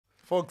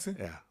Foxy?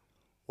 Yeah.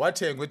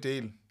 Wathengwe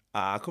deal?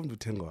 Akho mntu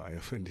uthengwayo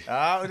fundi.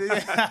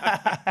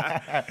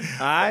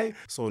 Hayi.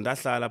 So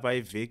ndahlala pha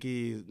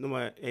iveki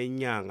noma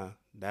enyanga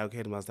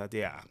ndayokheadmaster athi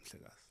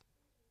mhlekazi.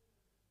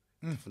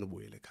 Ndifuna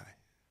ubuyela ekhaya.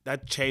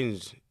 That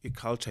changed the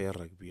culture of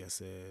rugby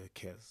as a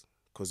Kes.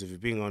 Because if you're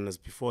being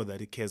honest, before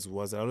that, Kes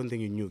was, I don't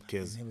think you knew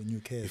Kes. I never knew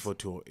Kes. Before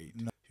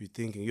 2008. No. You're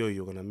thinking, you're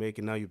going to make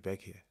it, now you're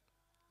back here.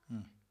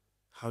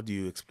 How do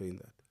you explain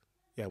that?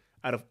 Yeah.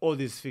 Out of all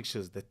these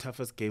fixtures, the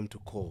toughest game to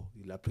call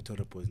is La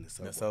Pretoria Boys in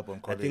the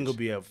Selborne. I think it'll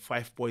be a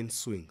 5-point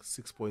swing,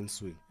 6-point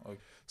swing. Okay.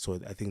 So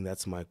I think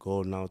that's my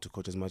goal now, to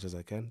coach as much as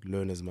I can,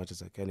 learn as much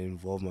as I can,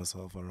 involve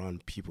myself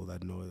around people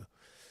that know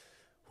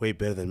way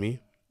better than me.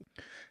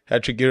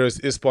 Hattrick Heroes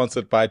is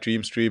sponsored by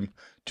DreamStream.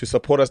 To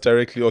support us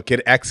directly or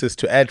get access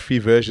to ad-free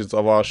versions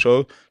of our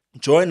show,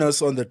 join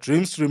us on the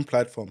DreamStream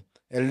platform.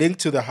 A link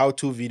to the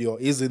how-to video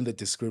is in the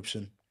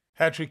description.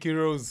 Hattrick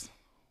Heroes,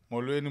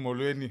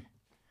 molweni.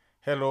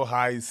 Hello,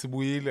 hi,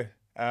 sibuyile.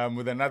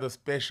 With another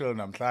special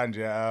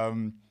namhlanje.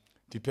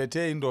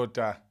 Ndiphethe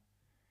indoda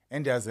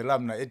endiyazela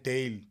mna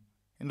eDale.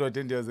 Indoda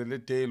endiyazela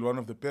eDale, one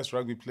of the best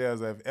rugby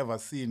players I've ever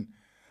seen.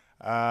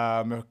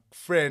 A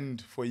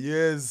friend for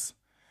years.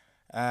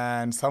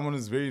 And someone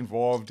who's very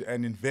involved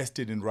and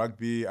invested in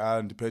rugby,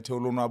 and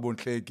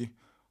Ntleki,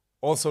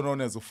 also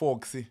known as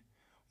Foxy,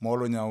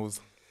 Molo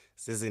Nyawuza.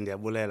 Sisi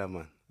ndiyabulela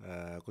man.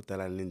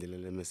 Kudala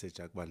nilindele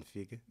message akuba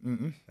ndifike.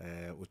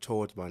 Utsho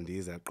ukuthi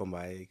bandiza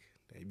aqomba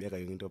ndayibeka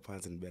yonke into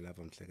phansi ndibe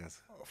lapha mhlekazi.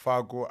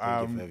 Faku,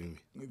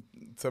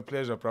 it's a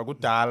pleasure bro.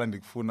 Kudala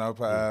ndikufuna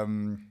apha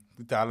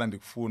kudala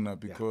ndikufuna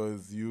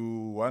because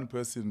you one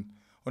person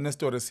on a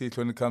story sihle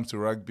when it comes to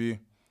rugby,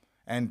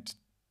 and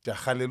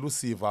ndiyahalela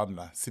usiva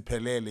mna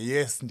siphelele.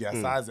 Yes,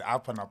 ndiyasazi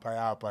apha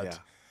naphaya, but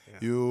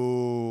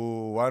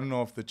you one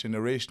of the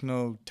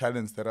generational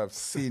talents that I've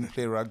seen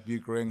play rugby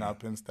growing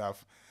up and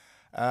stuff.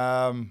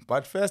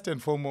 But first and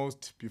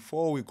foremost,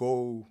 before we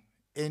go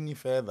any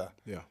further,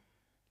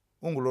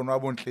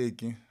 ungulonwabo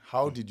Ntleki,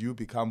 how did you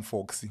become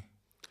Foxy?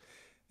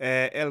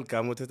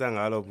 Elgama uthetha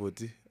ngalo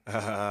bhuti.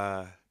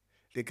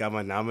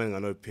 Ligama nami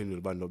enganoliphendula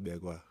uba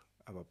nobekwa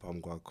apha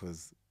phambi kwakho,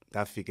 because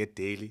ndafika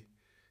eDaily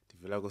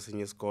ndivela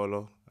kwesinye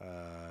isikolo,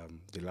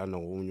 ndilana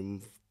ngomunye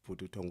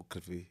umbhuti uthiwa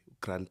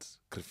Grant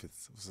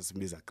Griffiths,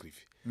 usesimbiza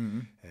Griffy.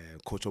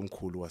 Coach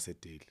omkhulu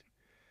waseDaily.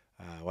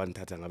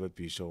 Wandithatha ngabe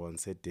Bishop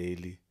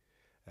wangiseDaily.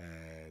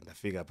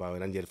 Ndafika pha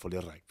wena ndiye for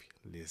rugby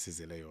le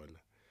sizele yona.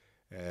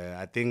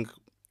 I think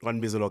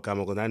wanbiza lo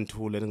gama ngoba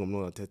ndithule ngomntu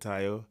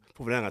othethayo.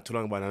 Phuvela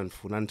ngathula ngibana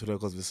ndifuna ndithule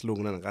because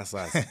isilungu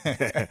nangakasazi.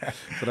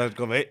 So that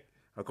come hey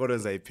akho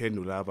enza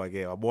iphendula apha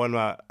ke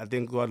wabona. I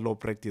think what low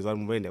practice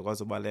wambe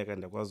ndiyakwazi ubaleka,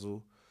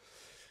 ndiyakwazi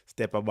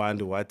step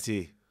abantu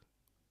wathi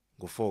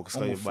nguFox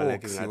xa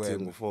ubaleka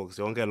ngathi nguFox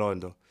yonke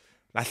lonto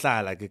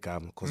lahlala ke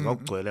igama because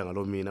kwakugcwele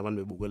ngalo mina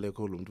abantu bebukele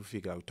khulu umuntu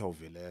ufika uthiwa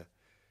uvele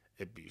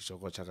eBisho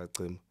kwacha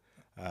kacima.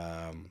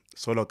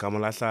 So lo gama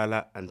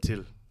lahlala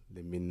until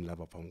le mini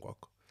lapha phambi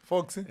kwakho.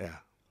 Foxy?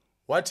 Yeah.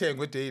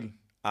 Wathengwe deal?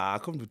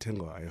 Akho mntu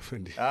uthengwayo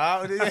fundi.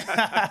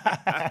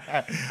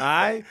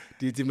 Hayi,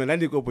 ndithi mina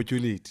ndike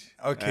opportunity.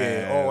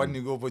 Okay,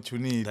 wanika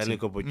opportunity.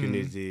 Ndanika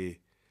opportunity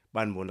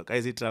banibona ka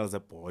izi-trials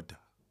eborder.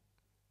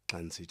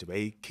 Xa ndisithi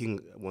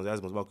bayi-king,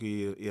 mozazi mozibakho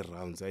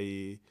i-rounds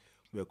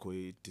ayibekho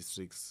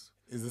i-districts.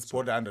 Is this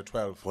border under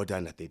 12? Border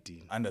under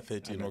 13. Under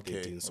 13,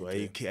 okay. 13. So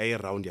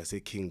ayi-round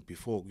yase-king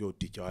before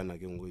kuyodityana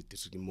ke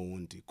ngoku-district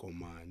Monti,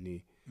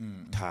 Komani,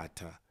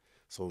 Tata.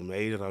 So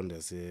ayi-round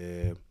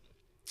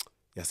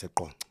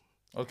yaseQonce.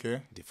 Okay.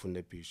 Ndifunda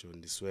eBisho,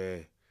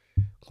 ndiswe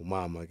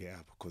ngumama ke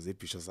apha because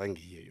eBisho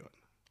zangiye yona.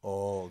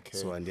 Oh, okay.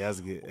 So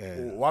andiyazi ke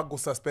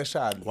wakusa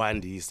special.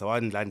 Wandisa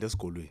wandilanda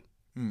esikolweni.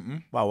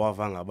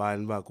 Bawava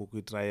ngabani bakho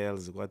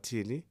kwi-trials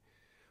kwathini.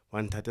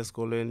 Wandithatha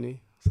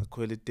esikolweni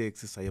sakhwela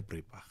itaxi saye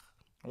eBreypark.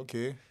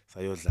 Okay.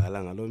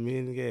 Sayodlala ngalo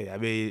mini ke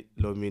yabe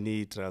lo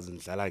mini i-trials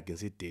ndidlala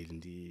against iDale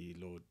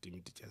ndilo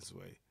team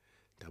Tjansiwe.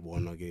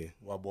 Ndabona ke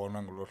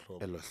wabona ngolo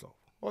hlobo. Elo hlobo.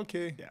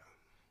 Okay. Yeah.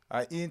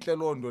 Inhle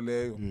londo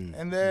leyo.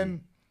 And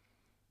then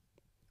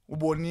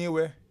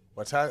uboniwe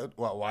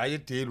waye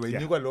eDale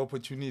wayinikwa le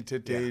opportunity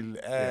eDale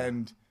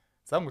and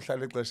zange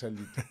uhlale ixesha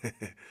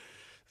lide.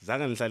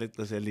 Zange ngihlale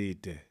ixesha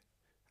lide.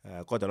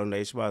 Kodwa lo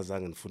ndayisho ba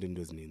zange ndifunda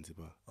into ezininzi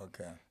ba.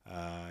 Okay.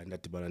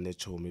 Ndadibana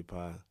nechomi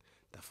pha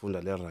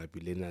ndafunda le rugby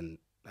lena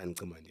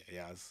ndicima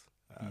ndiyayazi.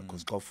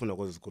 Because xa ufunda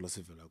kwezi zikolo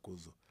sivela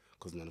kuzo,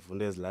 because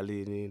ndifunda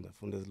ezilalini,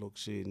 ndafunda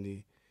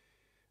ezilokishini.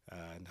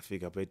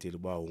 Ndafika apha eDale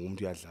uba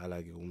umuntu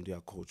uyadlala ke umuntu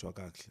uyacoachwa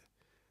kakuhle.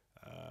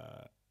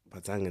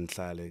 But zange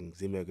ndihlale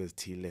ngizimeko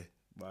ezithile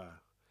ba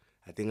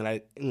I think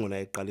like ingona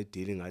iqala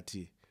eDale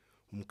ngathi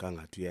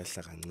umgangatho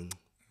uyahla kancinci.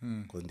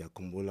 Because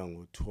ndiyakhumbula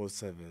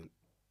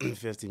ngo-2007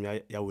 first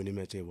team yawina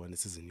imatch eyi-1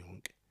 isizini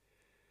yonke.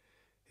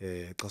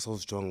 Xa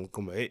sawuzijonga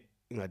uqomba hey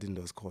ingathi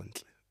into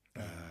zikhontle.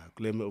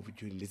 Kule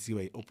opportunity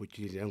lesiba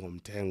i-opportunity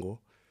engomthengo.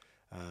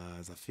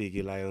 Zafika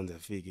i-Lions,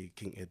 zafika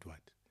i-King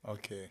Edward.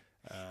 Okay.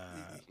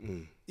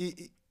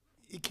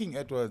 I-King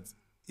Edwards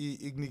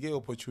ikunike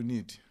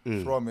opportunity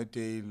from a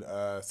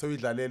Dale. So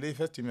idlalele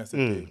first team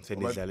yesterday.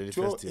 Senidlalele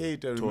first team.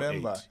 2008, I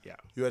remember. 2008, yeah.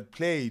 You had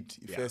played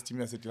first team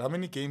yesterday. How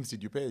many games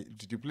did you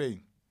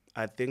play?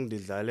 I think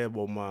didlale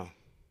boma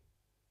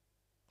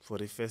for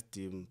the first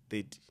team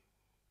 30.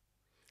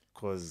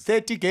 Cause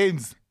 30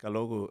 games.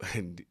 kaloku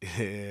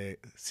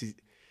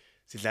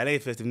sidlale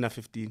first team na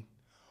 15.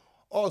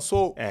 Oh,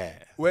 so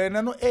when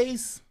no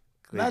Ace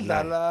Grade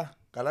nadlala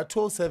ngala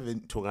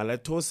 27. Ngala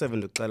 27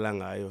 ndixela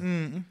ngayo.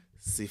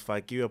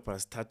 Sifakiwe pa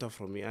starter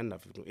from under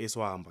 15. Ace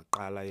wahamba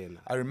qala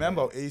yena. I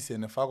remember Ace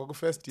and efakwa ku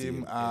first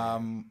team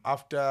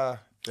after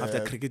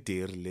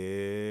Cricketer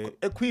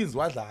le Queens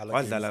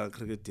wadlala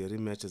Cricketer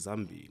matches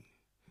zambili.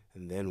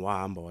 And then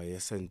wahamba waye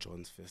St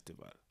John's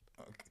Festival.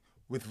 Okay.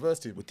 With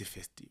first team. With the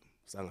first team.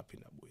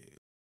 Sangaphinda buye.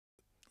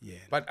 Yeah.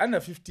 But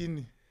under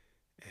 15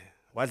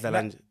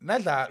 wadlala nje.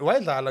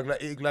 Wadlala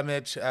kula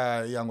match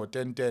yango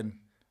 10-10.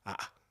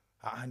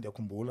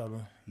 Ndiyakhumbula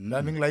lo.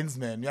 Nani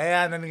linesman.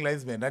 Nani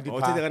linesman. Nandi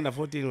Uthethe under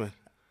 14 wena.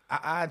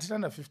 Thina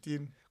under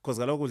 15. Cause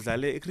kaloku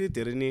udlale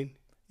iCricketer nini?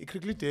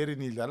 iCricketer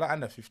nidlala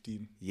under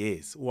 15.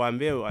 Yes,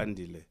 uhambe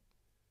uandile.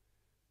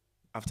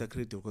 After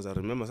Cricketer, because I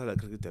remember sada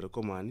Cricketer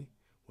komani,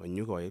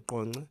 wanyuka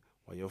wayeqonce,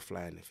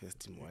 wayofly ne first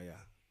team waya.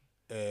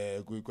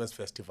 Quest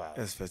festival.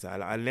 Yes,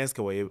 festival. Unless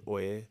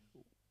waye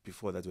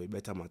before that way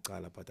better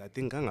macala, but I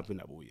think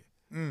angaphinda buye.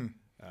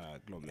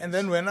 And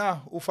then when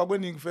ufakwe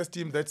ning first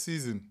team that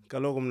season.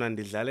 Kaloku mna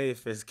ndidlale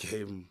first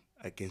game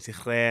against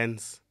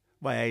iGrants.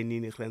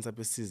 Bayayinini iGrants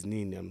apha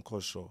seasonini I'm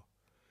quite sure.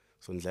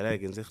 So ndidlala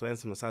against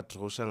iGrants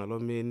masadrosha ngalo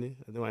mini.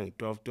 I think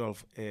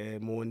 12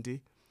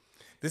 Monty.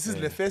 This is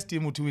the first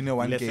team to win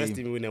one game. The first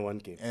team win one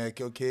game.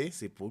 Okay.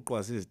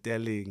 Sibhuqwa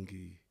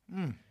sizitelling.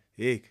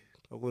 Hey,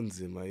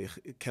 okunzima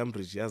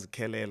iCambridge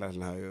yazikhelela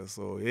nayo.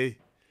 So hey.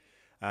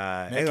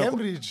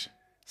 Cambridge.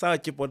 Sa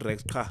keyboard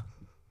Rex cha.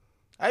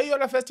 Ayiyo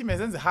la first team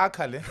ezenze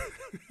haka le.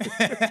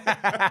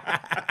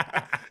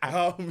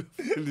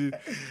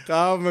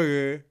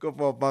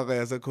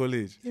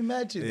 College.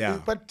 Imagine. Yeah.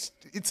 But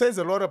it says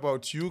a lot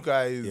about you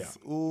guys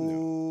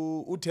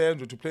who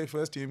turned to play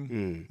first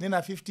team.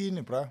 Nina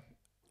 15, bruh.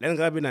 Then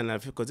ngabe na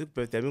because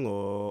birthday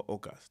ngo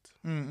August.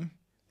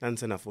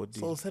 Nansena 14.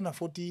 So sena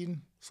 14.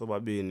 So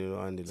babini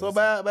andile. So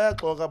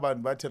bayaxoka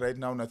abantu bathi right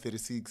now na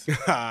 36.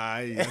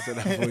 Hayi,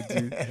 nansena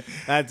 14.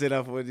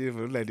 Nansena 14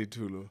 for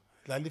 92 lo.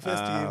 Dlala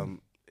first team.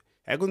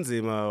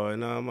 Akunzima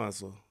wena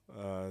maso.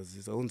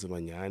 Zisa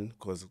kunzima nyani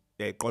because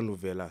yayiqonda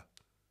uvela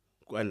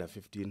ku under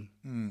 15.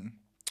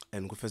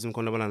 And ku first team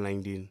khona bana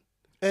 19.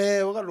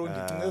 Okalo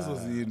ndicinga ezo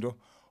zinto.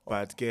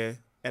 But ke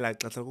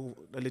elaxaxa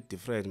ku le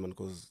different man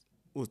because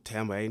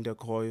uthemba into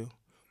ekhoyo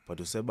but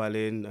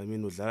usebaleni I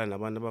mean udlala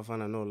nabantu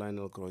abafana no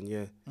Lionel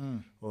Cronje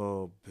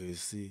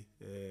Bessie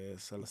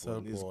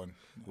Salbon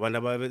abantu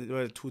aba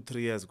 2-3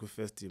 years ku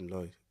first team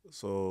lo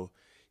so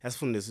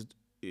yasifundisa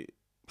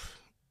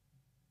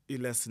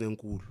ilesson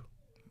enkulu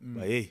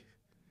ba hey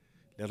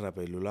le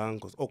rugby lulanga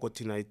because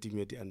okothina i-team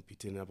yethu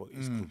unbeaten apho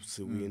is-group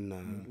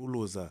siwina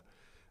uluza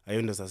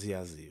ayonto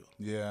sasiyaziyo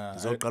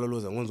ndizoqala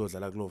uluza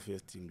ngonzodlala kulo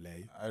first team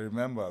leyo I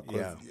remember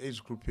because the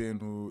age group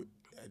who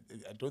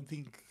I don't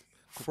think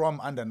from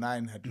under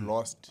 9 had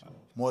lost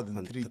more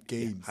than 3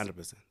 games.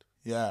 100%.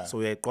 Yeah. So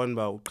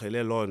uyayiqonda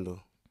uqhele londo,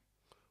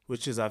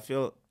 which is I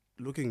feel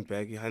looking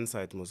back in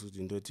hindsight most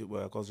into ethi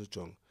uyakwazi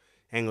ujonga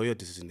engeyo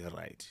decision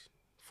right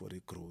for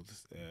the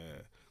growth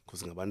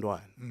because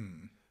ngabantwana.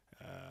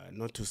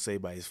 Not to say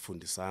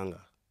bayisifundisanga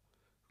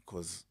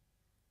because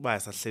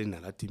bayasahleli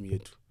nala team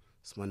yethu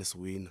simane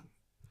siwina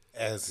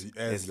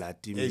as la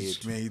team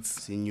yethu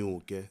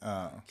sinyuke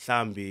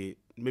mhlambi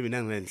maybe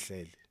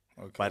nangenhlele.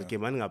 But ke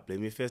mani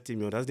ngablame first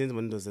team yona azinto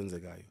into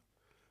zenzekayo.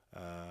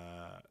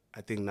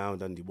 I think now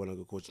that ndibona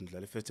ke coach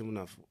ndlala first team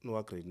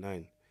no grade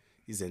 9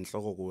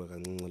 izenhloko kuwe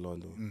kancinci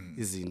londo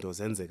izinto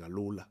zenzeka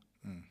lula.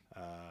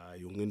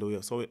 Yonke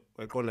into so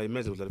eqonda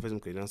imagine udlala first team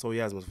grade 9 so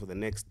years for the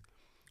next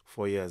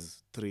 4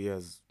 years 3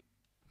 years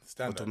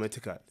standard.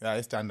 Automatically. Yeah,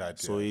 it's standard.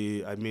 So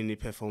I mean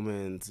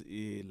performance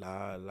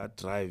la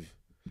drive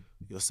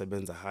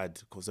yosebenza hard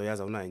because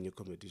uyazi awunayo new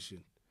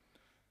competition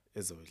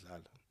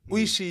ezoyidlala.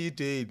 Uyishiye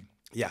idale.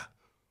 Yeah.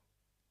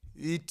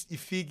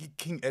 Ifika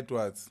King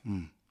Edwards.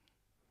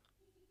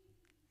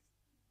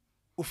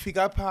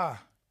 Ufika pha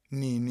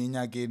nini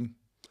nyakeni?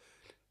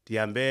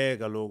 Ndihambe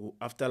kaloku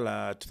after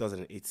la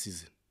 2008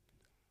 season.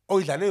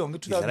 Idlale yonke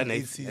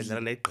 2008 season.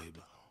 Idlala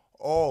nayiqhiba.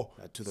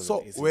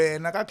 So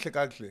wena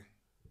kahle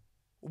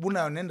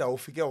ubunayo nendawo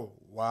ufike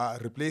wa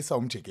replace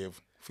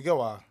umjekevu. Ufike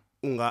wa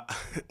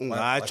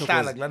ungatsho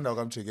hlala kulandawo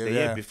kaMjekevu. The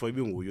year before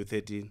ibingu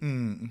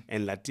U13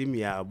 and la team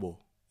yabo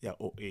ya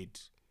 08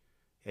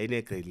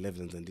 yayine grade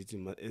 11 andithi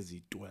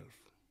ezi12.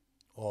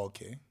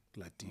 Okay.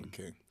 La team.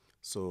 Okay.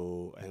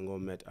 So I go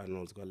met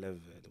Arnold kwa 11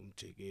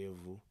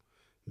 umjekevu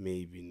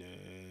maybe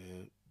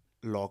ne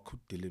Lock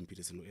Dylan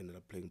Peterson who ended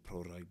up playing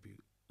pro rugby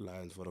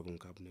Lions for a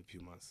Cup ne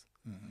Pumas.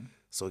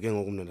 So ke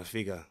ngoku mina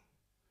ndafika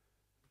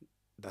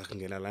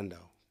ndangena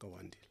landawo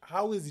kaWandile.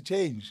 How is it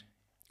change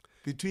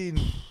between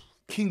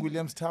King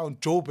Williamstown,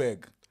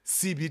 Joburg,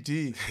 CBD.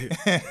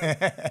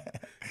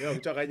 Yo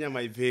kuthiwa inyama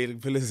ayipheli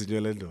kuphela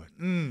izinyo lendoda.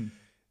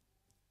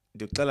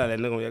 Ndikuxela le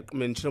nto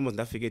ngiyaqhumeni mos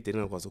ndafika edeni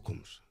ngakwazi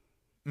ukukhumsha.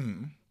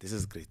 This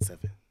is grade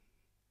 7.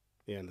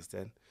 You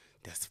understand?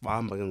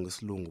 Ndiyasibamba ke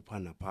ngesilungu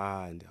phana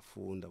pha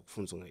ndiyafunda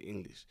kufundiswa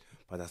ngeEnglish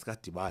but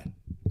asikadibani.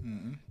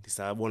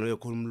 Ndisabona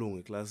uyekhona umlungu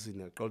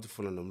eklasini aqala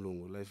ukufunda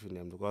nomlungu life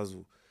yami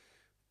ndikwazi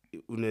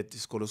unet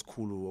isikolo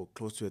esikhulu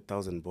close to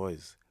 1,000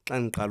 boys.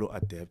 Xa ngiqala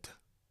uadapter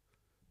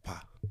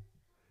pha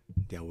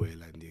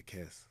ndiyawela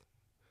ndiyekhesa.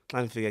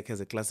 Xa ngifika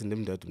ekhesa eklasini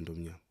ndimndedwa umuntu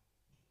omnyama.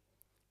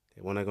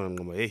 Ndiyabona ke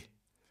ngqondo hey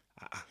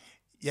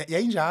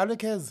yayinjalo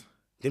ekheza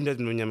ndimndedwa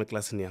umuntu omnyama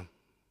eklasini yami.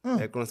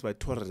 Yayiqonisa by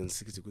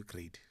 260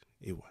 kwi-grade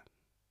A1.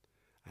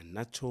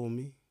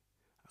 Andinatshomi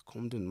akho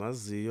umuntu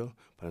endimaziyo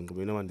but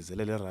ngqombeni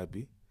wandizelele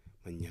rugby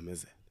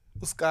manyamezela.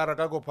 uskara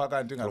kako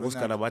phakathi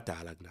Uskara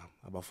badala kunami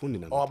abafundi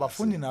nami.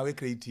 abafundi nawe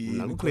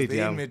egrade because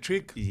they in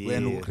matric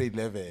wena ugrade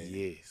 11.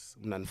 Yes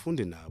mina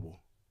ndifundi nabo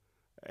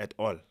at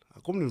all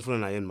akho umuntu ndifuna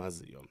naye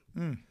endimaziyo.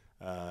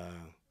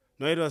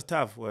 No, it was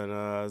tough when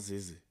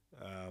Zizi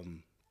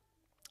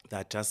the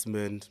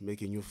adjustment,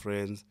 making new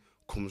friends,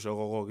 khumsha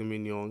konke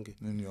imini yonke.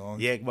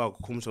 Kuba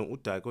khumsha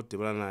udake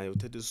odibana naye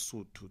uthethe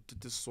isuthu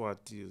uthethe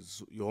iswati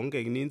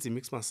yonke ininzi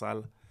mix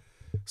masala.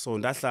 So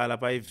ndahlala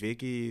pha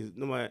iveki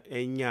noma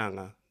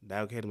enyanga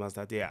ndayokhetha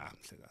masathi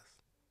mhlekazi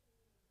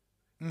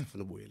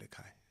ndifuna ubuyela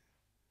ekhaya.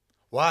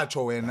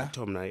 Watsho wena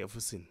Mna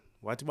eofisini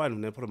wathi bani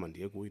uneproblem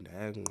ndiye kuyi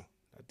ndayanqo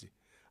ndathi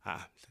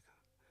mhlekazi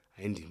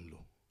ayindim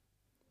lo.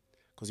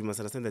 Because you must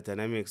understand the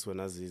dynamics when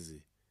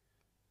Azizi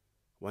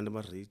one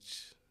about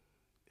rich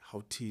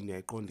how teen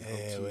yayiqonda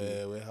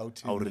how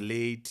teen how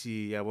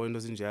relate yabo into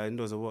zinjalo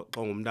into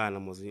xa ngumntana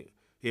mozi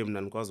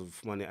mina nikwazi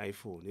ufumana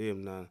iPhone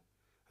mina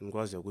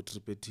nikwazi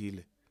ukutrip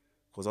ethile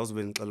because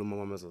awuzube ngixela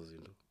umama ezo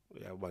zinto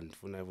yaba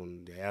ndifuna iPhone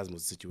ndiyayazi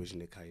mos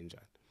situation ekhaya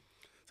njani.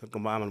 So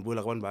ngomama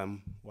ndibulela kwabantu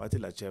bami wathi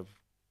la chef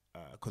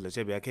because la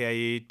chef yakhe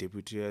yayi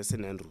deputy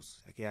St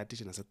Andrews yakhe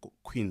yatisha nase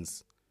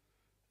Queens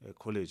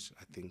college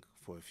I think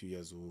for a few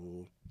years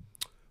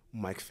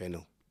Mike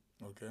Fennel.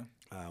 Okay.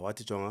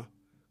 Wathi jonga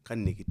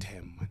kaniki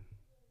term man.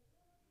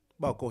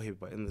 Ba go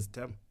happy in this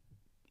term.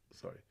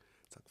 Sorry.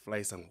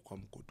 Sakufly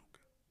sangokwamgoduke.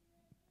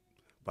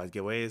 But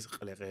ke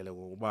wayezikrelekele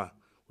ngokuba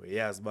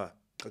uyazi ba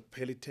xa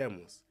kuphela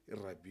iterms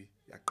irugby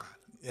yaqala.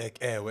 Ila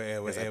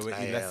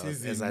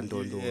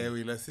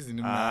season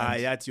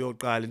imnandi. Yathi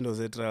yoqala into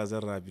zetrials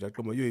zerugby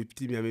laqoma yo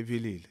team yami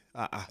ephilile.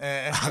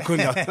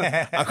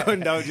 Akho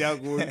ndawo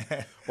yakuyo.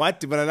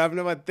 Wathi bana lapha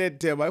nama third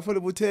term ayifuna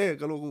ubuthe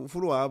kaloku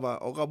ufuna uhamba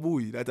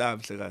okabuyi lathi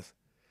mhlekazi.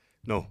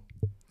 No.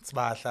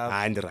 Sibahla.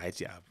 And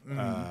right yeah.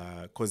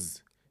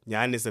 Cause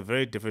Nyani is a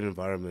very different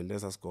environment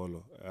as a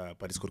scholar,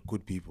 but it's got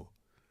good people.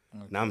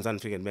 Now I'm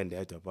thinking men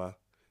there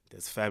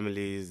there's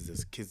families,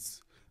 there's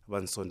kids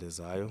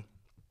abansondezayo.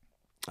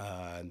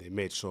 And they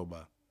made sure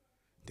ba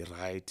the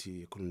right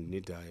couldn't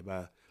need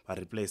ba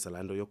replace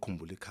lando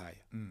yokhumbula ikhaya.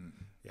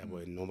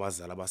 Yabo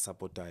nobazala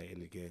abasupportayo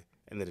and ke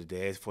end of the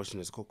day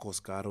fortunate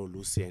Oscaro,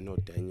 Lucien or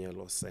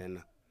Daniel or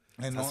Sena.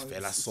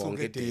 Sasivela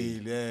sonke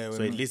day.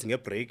 So at least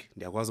ngebreak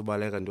ndiyakwazi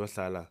ubaleka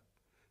ndiyohlala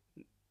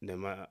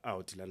nema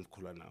out la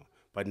ndikhula nawo.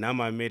 But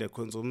now I made a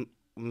consum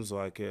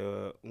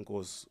umzwakhe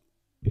unkosi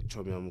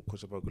ichomi yami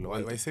ukhosha phakula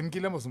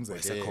wayesemkile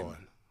mosumzekho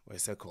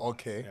wayesekhona.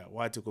 Okay. Yeah,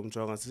 wathi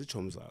kumjonga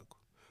sisichomi zakho.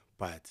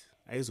 But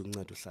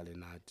ayizukunceda uhlale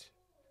nathi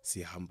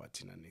sihamba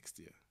thina next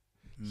year.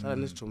 Hlala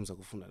nesichomi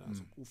zakho ufunda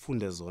nazo.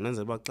 Ufunde zona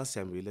enze ba xa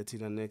sihambile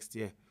thina next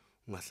year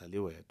ungahlali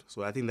wedwa.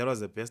 So I think that was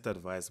the best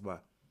advice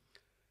ba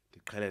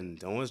ndiqhele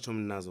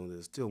ndawuzichomi nazo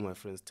they're still my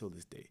friends till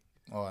this day.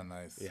 Oh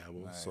nice. Yeah,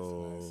 well, nice,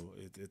 so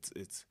nice.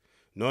 It's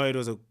no, it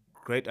was a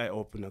great eye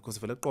opener because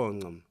vele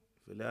qonqa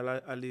vele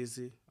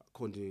alisi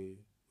akhondi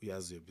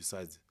uyazi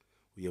besides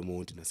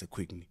uyemonti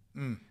naseQuickney.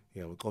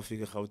 Yeah, xa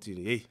ufika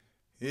eGauteng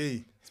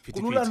hey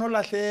kulula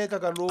nolahleka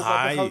kaloku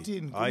apha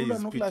eGauteng kulula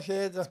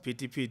nokulahleka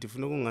siphithiphithi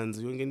ufuna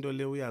kunganzi yonke into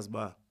le uyazi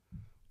ba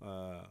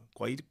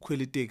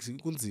kwayikhwela itaxi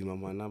kunzima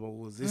mana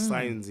bakuze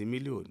signs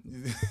imillion.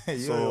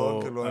 So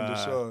yonke lonto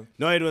sure.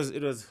 No, it was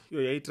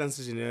a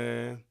transition.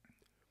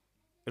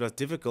 It was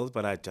difficult,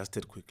 but I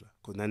adjusted quickly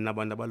because then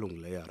nabantu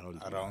abalungileyo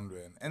around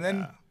when. And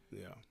then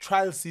yeah.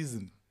 Trial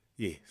season.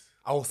 Yes.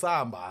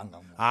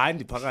 Awusahambanga mo. Hayi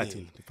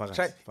ndiphakathi.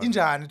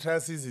 Injani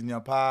trial season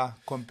yapha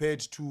compared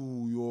to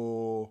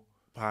your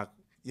park?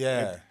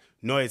 Yeah.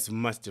 No, it's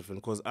much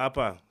different because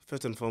upper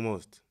first and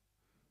foremost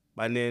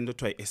banento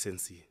try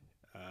SNC,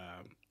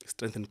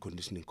 strength and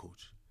conditioning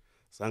coach.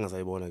 Sanga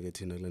sayibona ke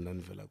thina le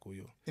ndandivela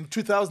kuyo. In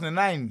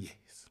 2009?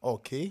 Yes.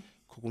 Okay.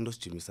 Kukunto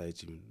sijimisa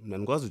ejim. Mina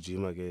ngikwazi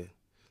ujima ke.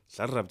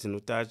 Dlarapthini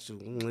utouch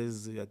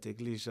unxizi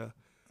yateklisha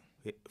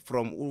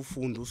from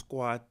ufunda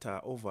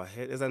usquatter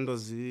overhead ezanto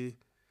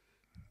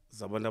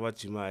zabantu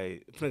abajimayo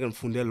kufuneka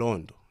ngifunde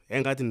lonto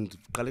engathi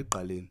ndiqala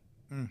eqaleni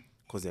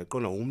because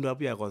yaqona umuntu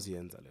apha uyakwazi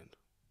yenza lento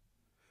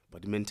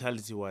but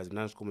mentality wise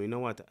mina ngikho you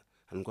know what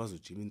andikwazi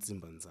ujima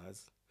intsimba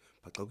nzazi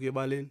but xa kuye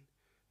baleni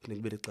funeka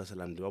ibe lexesha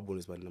lami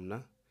ndiwabonisa bani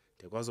mina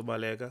ndiyakwazi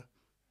ubaleka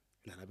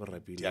nalapha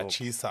erabini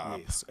ndiyachisa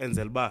apha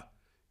enzela uba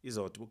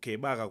izothi okay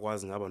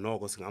bakakwazi ngaba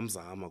noko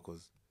singamzama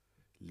because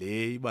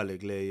le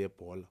ibalekile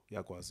yebhola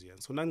uyakwazi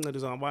yena so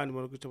nangincediswa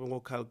ngabantu ukuthi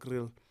ngo-Carl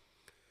Krill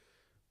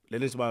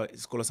lento ba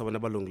isikolo sabantu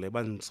abalungileyo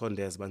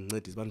banisondeza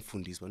bancedise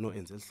banifundise bano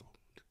enze hlobo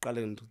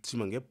ndiqale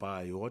ngithima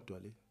ngebhayi yodwa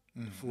le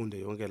ndifunde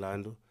yonke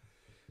lanto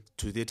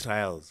to the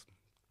trials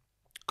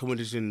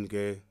competition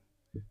ke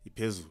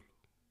iphezulu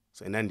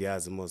so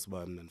enandiyazi mos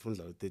ba mina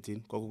ndifunda 13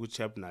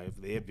 kwakukuchap nayo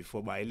the year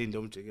before ba ilinde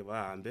umjeke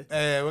bahambe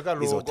we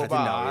kaloku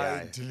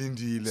ba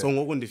dilindile so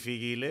ngoku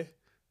ndifikile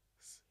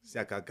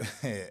siyagaga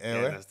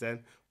understand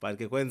but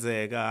ke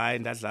kwenzeka hayi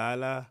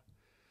ndadlala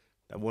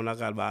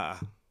ndabonakala ba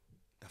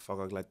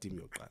ndafaka kula team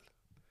yoqala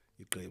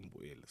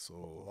iqembu ele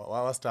so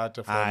wa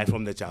start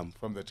from the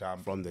jump okay.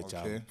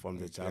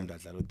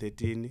 ndadlala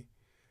 13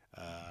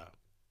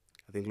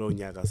 I think lo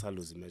nyaka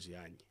saluza match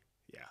yanye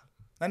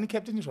nani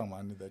captain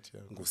ishwamani that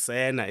year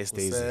ngusena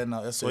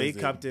Estazi so I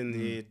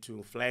captain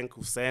to flank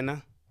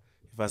usena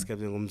vice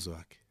captain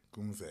ngumzwakhe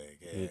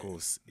kumzeke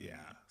inkosi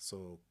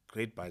so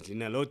great bunch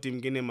ina lo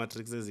team kine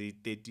matrix ezi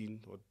 13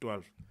 or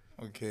 12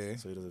 okay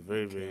so it was a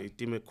very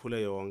team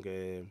ekhule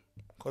yonke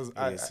because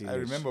I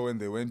remember when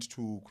they went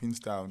to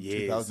Queenstown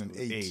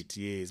 2008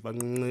 yes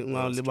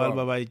banqinqalibala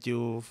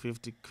babayityu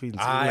 50 Queens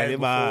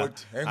ngaliba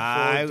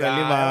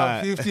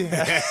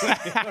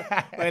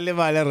 50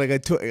 walibala rega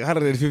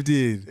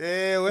 115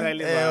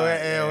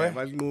 ewe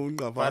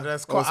banqunqa but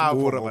asikho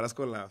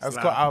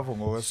apho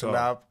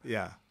ngoweslap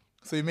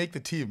so you make the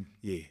team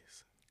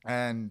yes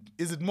and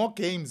is it more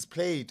games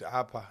played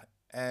upper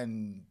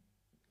and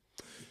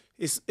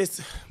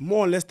it's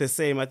more or less the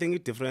same I think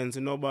it difference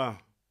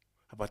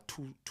about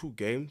two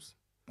games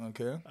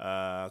okay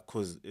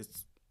cause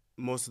it's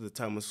most of the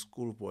time a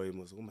schoolboy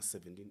was almost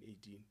 17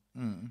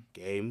 18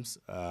 games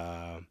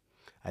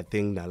I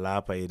think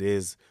nalapa it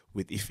is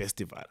with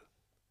festival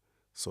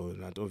so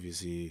not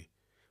obviously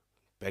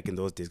back in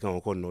those days can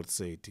call North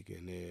Side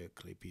again a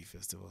Creepy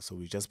festival so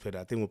we just played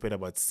I think we played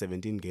about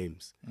 17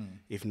 games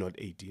if not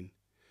 18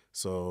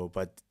 so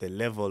but the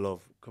level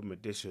of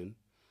competition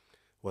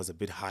was a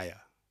bit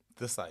higher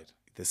this side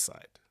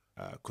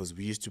because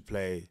we used to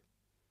play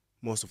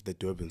most of the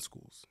Durban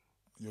schools.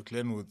 Your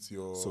Glenwoods,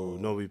 your... So,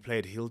 no, we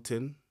played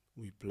Hilton.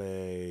 We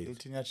played...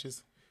 Hilton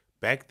Yachis?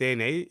 Back then,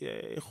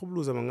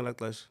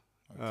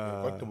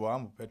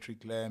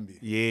 Patrick Lambie.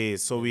 Yeah,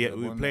 so we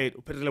played...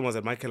 Patrick Lambie was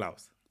at Michael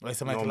House.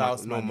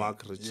 No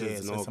Mark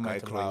Richards, no Guy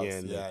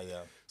Cronyen.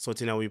 Yeah. So,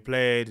 Tina, we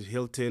played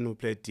Hilton, we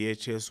played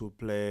DHS, we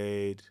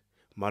played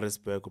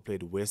Maritzburg, we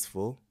played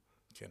Westville,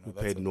 we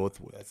played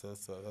Northwood.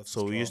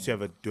 So, we used to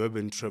have a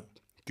Durban trip.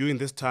 During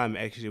this time,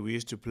 actually, we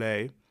used to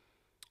play...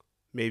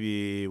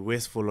 maybe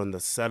Westville on the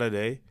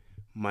Saturday,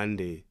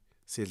 Monday,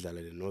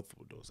 Sidlala in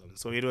Northwood or something.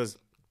 So it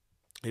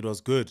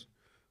was good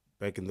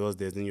back in those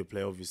days. Then you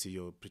play obviously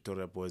your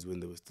Pretoria boys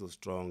when they were still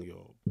strong,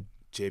 your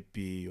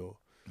JP, your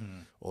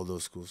all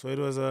those schools. So it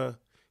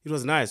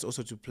was nice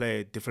also to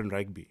play different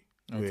rugby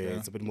where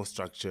it's a bit more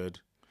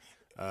structured,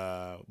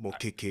 more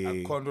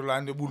kicking.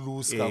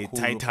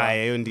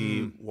 Tie.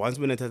 Once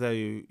when I tell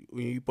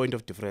you point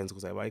of difference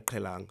because I like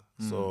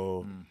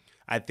So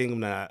I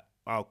think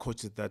our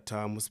coach at that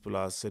time,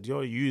 Spilas, said,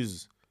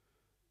 use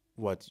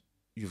what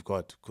you've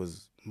got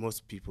because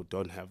most people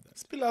don't have that.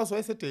 Spilas, why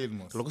is it tail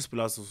most? Local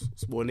Spilas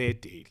was born a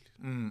tail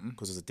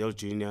because it's a Dale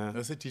Junior.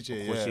 That's a teacher,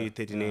 coach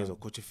 13 years or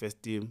coach first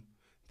team,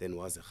 then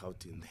was a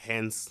Gauteng.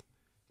 Hence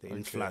the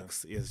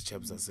influx. Yes,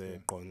 chaps as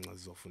a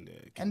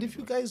and if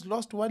you guys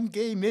lost one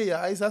game,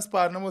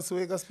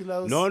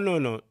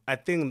 No. I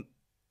think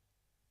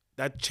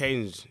that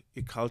changed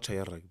the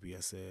culture of rugby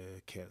as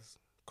a case.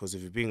 Because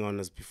if you're being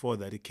honest, before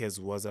that, Kez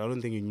was, I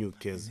don't think you knew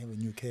Kez. I never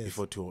knew Kez.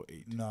 Before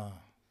 2008. No.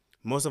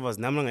 Most of us,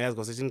 Namlang Ayaz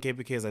got such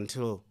KPKs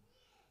until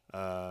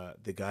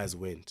the guys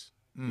went.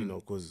 You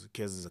know, because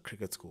Kez is a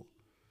cricket school.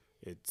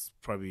 It's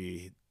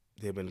probably,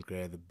 they've been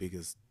the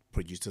biggest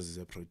producers as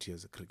a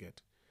Proteas of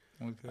cricket.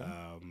 Okay.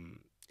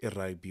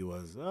 Rugby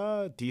was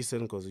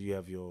decent because you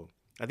have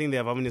I think they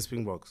have how many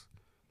Springboks?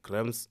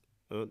 Grams,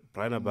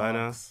 Brian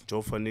Abana,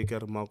 Joe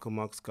Faniker, Malcolm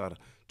Marx, Skara.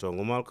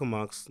 Jongo Malcolm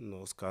Marx,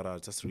 no Skara,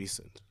 just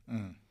recent.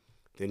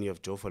 Then you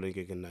have Joe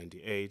Faniker in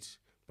 98,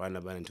 Brian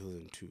Abana in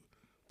 2002.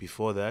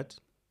 Before that,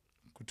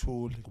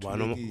 who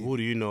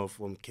do you know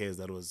from Cares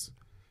that was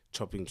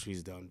chopping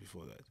trees down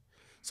before that?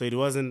 So it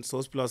wasn't,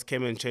 Sauce Plus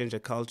came and changed the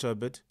culture a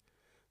bit.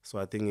 So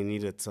I think he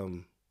needed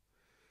some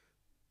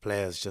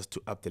players just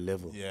to up the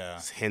level.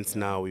 Hence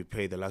now we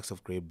play the likes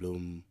of Grey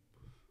Bloom,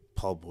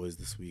 Paul Boys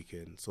this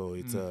weekend. So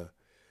it's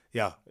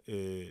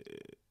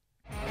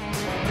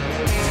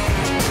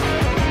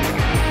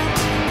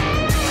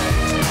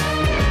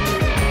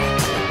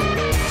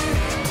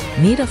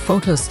Need a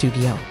photo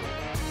studio?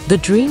 The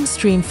Dream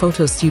Stream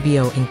Photo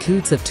Studio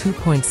includes a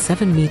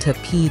 2.7-meter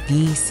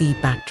PVC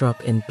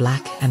backdrop in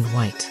black and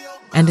white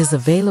and is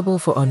available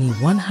for only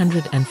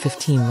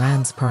 115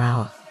 rands per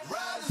hour.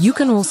 You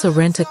can also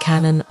rent a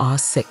Canon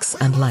R6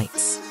 and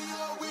lights.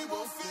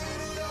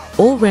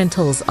 All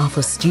rentals are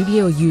for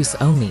studio use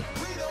only.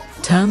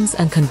 Terms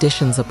and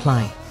conditions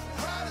apply.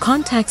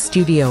 Contact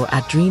studio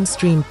at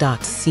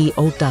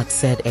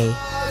dreamstream.co.za.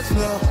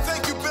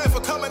 Thank you, Ben, for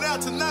coming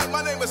out tonight.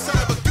 My name is Son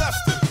of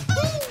Augustine.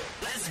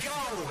 Let's go.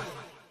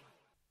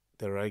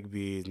 The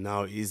rugby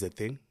now is a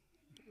thing.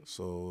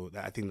 So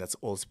I think that's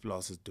all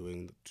Spilos is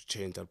doing to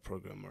change that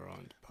program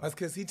around.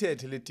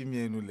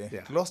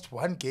 Yeah. Lost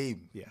one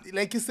game. Yeah.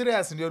 Like, you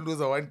serious and you lose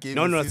one game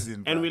No, this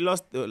season. and we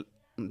lost the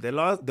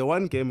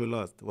one game we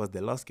lost was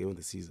the last game of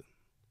the season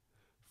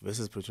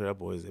versus Pretoria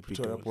Boys.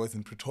 Pretoria Boys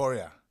in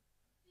Pretoria.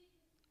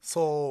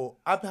 So,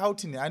 up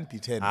out in the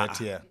unbeaten that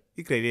year.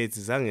 He created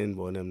Zangen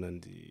Bonham and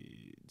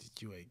the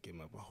game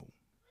up at home.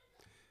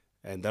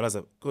 And that was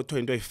a go to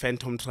into a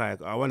phantom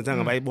track. I want to tell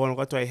you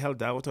what I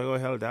held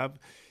up,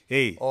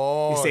 Hey,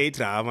 Oh. you say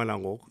drama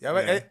now.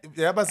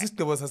 Yeah, but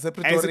sister was a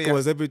separate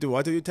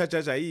What do you touch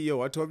a year?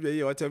 What have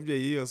you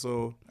here?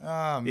 So,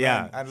 man,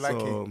 yeah, unlucky.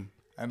 so-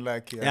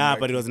 Unlucky. yeah,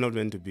 but it was not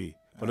meant to be.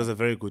 But it was a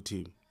very good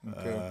team.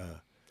 Okay.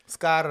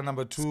 Skara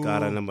number 2.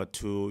 Skara number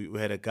 2. We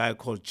had a guy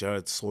called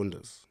Jared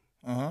Saunders.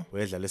 Uh-huh. We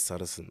had the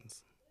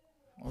Saracens.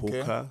 Okay.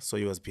 Hooker, so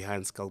he was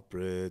behind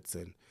Sculpbrits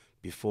and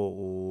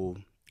before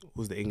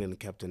who's the England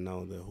captain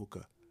now, the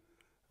hooker.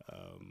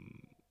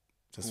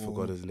 Just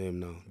forgot his name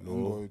now.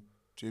 No.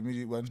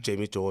 Jamie one.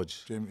 Jamie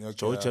George. Okay,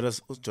 George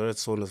Jared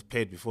Saunders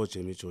played before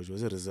Jamie George. He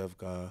was a reserve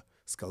guy,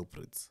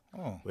 Sculpbrits.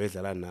 Oh.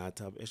 Wedlala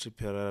Nata, actually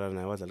Perera and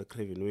I was at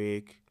Craven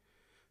Week.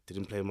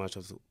 Didn't play much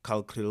of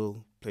Carl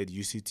Krill, played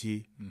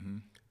UCT.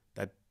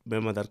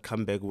 Remember that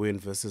comeback win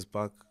versus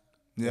Buck?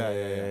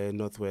 Yeah.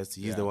 Northwest.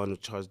 He's Yeah. the one who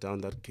charged down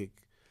that kick.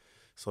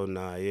 So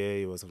now,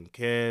 he was on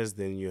Cares.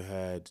 Then you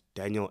had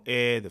Daniel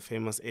Air, the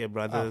famous Air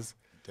brothers.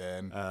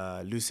 Then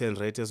Lucien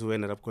Reiters, who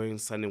ended up going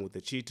signing with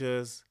the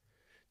Cheetahs.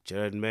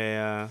 Jared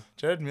Mayer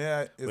Jared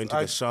Mayer went to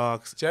the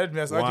Sharks. Jared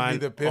Mayer is One arguably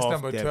the best of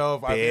number the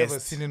 12 I've ever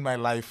best. seen in my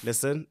life.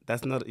 Listen,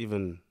 that's not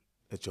even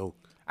a joke.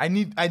 I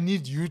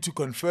need you to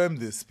confirm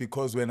this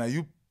because when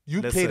you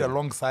played Listen,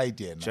 alongside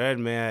him. Jared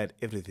Mayer had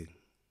everything.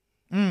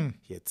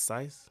 He had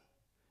size,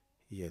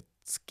 he had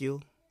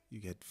skill, you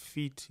had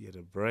feet, he had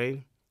a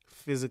brain,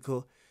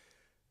 physical.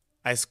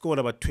 I scored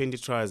about 20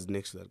 tries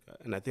next to that guy,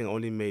 and I think I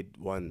only made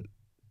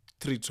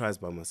 3 tries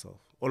by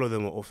myself. All of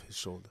them were off his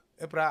shoulder.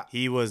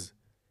 He was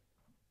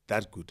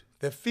that good.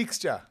 The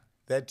fixture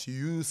that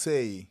you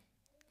say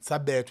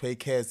Sabetwe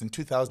cares in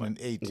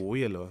 2008,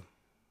 Nguyelo.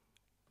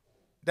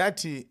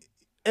 that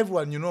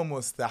everyone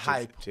almost the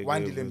hype. Chegeve,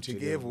 One Dilem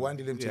Chegeve, one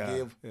Dilem Yeah,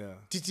 Chegeve. yeah.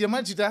 Titi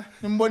Majita,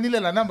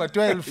 Mbonile la number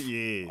 12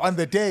 Yeah. on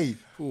the day.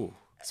 Ooh,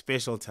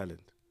 special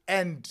talent.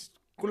 And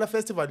Kula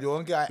Festival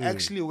Yonke, I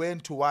actually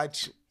went to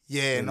watch.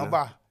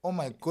 Noba. Oh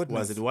my goodness.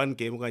 Was it one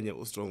game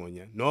kanye strong on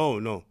ya?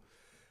 No.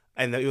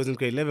 And he was in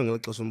grade 11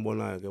 ngexesha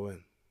umbonayo ke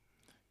wena.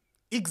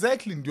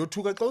 Exactly.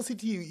 Ndiyothuka xa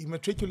usithi he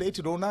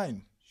matriculated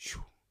 09.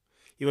 Phew.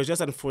 He was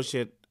just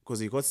unfortunate because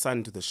he got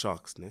signed to the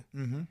Sharks, ne?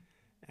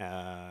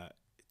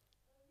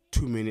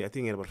 Too many, I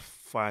think he had about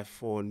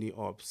 5-4 knee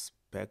ops,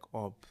 back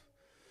op.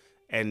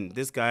 And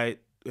this guy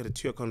had a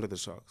 2-year contract with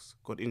the Sharks.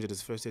 Got injured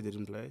his first year,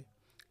 didn't play.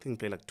 I think he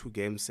played like 2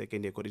 games,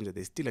 second year got injured.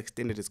 They still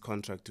extended his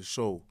contract to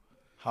show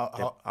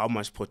how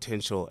much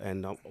potential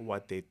and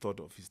what they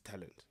thought of his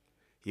talent.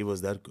 He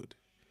was that good.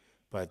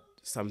 But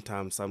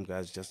sometimes some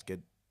guys just get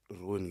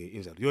ruined, get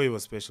injured. He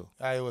was special.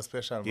 He was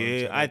special.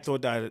 Yeah, I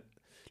thought that.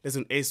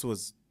 Listen, Ace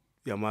was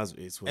Yama's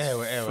Ace was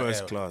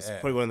first class.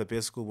 Probably one of the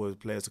best schoolboy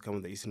players to come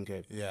in the Eastern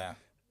Cape. Yeah.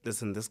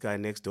 Listen, this guy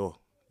next door.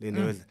 They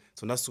know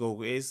so that's to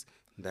go Ace.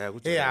 Yeah,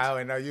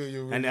 when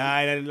you And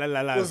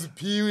I was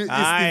Pee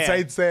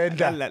inside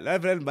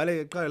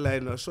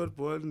center. Short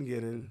ball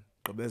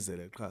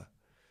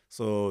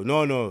so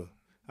no.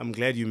 I'm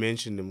glad you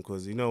mentioned him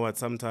because you know what?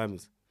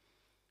 Sometimes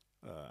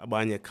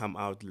Abanye come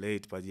out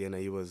late, but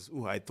he was.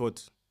 I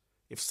thought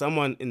if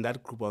someone in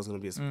that group was going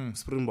to be a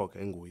Springbok,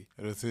 Ngui.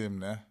 It was him,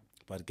 ne?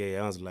 But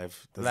Gayan's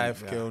life.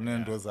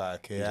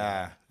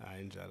 Yeah.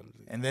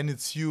 And then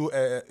it's you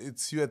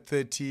at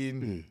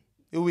 13.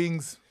 Your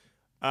wings.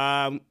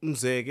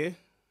 Nzege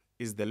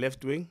is the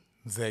left wing.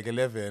 Zeg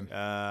 11.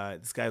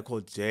 This guy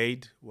called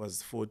Jade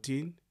was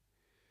 14.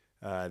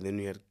 Then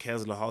we had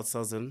Kesler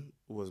Halshausen,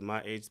 who was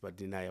my age, but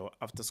then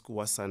after school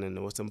was son in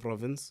the Western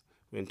Province.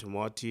 Went to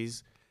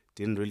Marty's.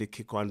 Didn't really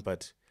kick on,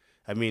 but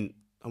I mean,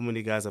 how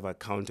many guys have I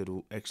counted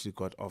who actually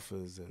got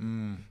offers?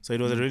 And so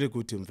it was a really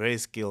good team, very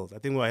skilled. I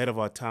think we were ahead of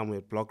our time. We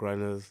had block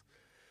runners,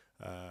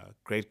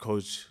 great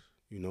coach,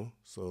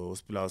 So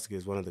Ospilowski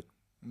is one of the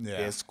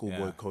best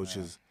schoolboy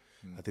coaches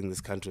I think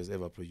this country has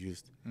ever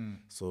produced.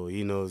 So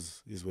he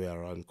knows his way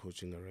around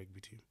coaching a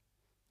rugby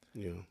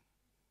team.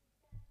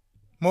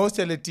 Most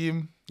of the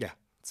team, Yeah.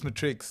 it's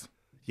matrix.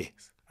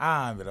 Yes.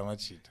 But I'm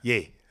cheat.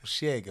 Yeah.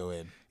 Ushiyeke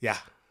wena. Yeah.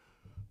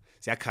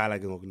 Siyakhala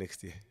ke ngoku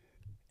next year.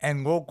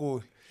 And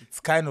Goku, it's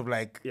kind of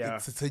like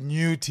it's a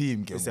new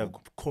team. It's a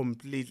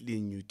completely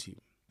new team.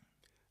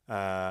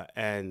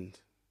 And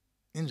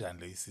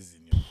Injani le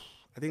season.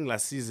 I think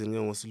last season we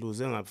was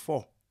losing at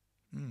 4.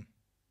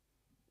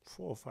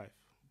 4 or 5.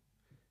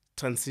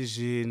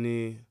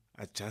 Transition,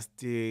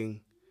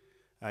 adjusting.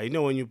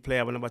 When you play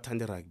Abanaba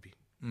Tande rugby,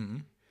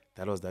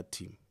 that was that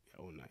team.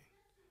 09.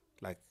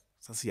 Like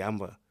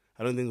Sasiyamba.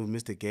 I don't think we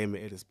missed a game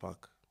at Ellis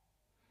Park.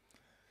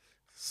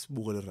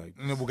 Sibukele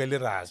rugby. Nibukele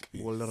rugby.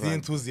 Sibukele rugby.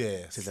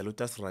 Ziyi-enthusiast. Sidlala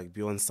uTas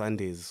rugby on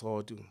Sundays.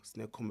 So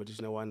sine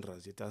competition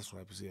e-Wanderers uTas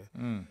rugby siya.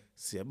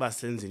 Siyaba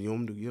senzini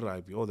yomuntu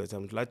i-rugby all the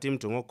time. La team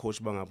jongo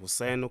coach bangapho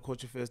Seno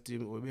coach first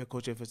team, ube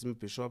coach first team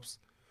Bishops,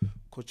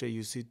 coach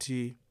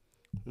UCT,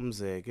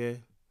 Umzeke,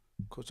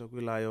 coach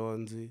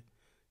kwi-Lions.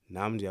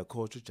 Nam ndiya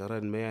coach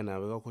uJared Meyer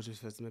nawe ka coach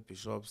first team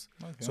Bishops.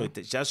 So it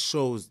just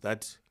shows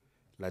that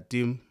la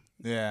team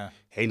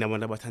hey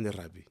nabantu abathanda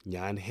rugby.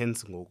 Nyani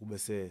hence ngoku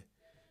bese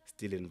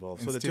still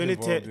involved. So the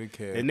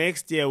 2010, the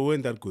next year we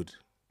weren't that good.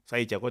 So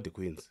I got the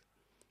Queens.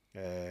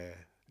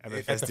 At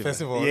the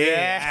festival.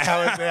 Yeah.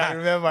 I was there. I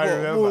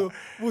remember.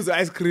 Who's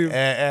ice cream?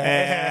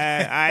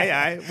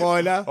 Aye,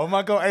 bola. Oh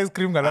my God, ice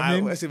cream. I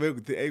was very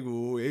good. I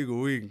go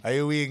wing. Are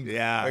you wing?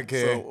 Yeah.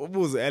 Okay. So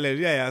who's Ellen?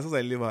 Yeah. So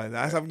I live on.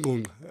 I have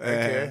gung.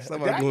 Okay.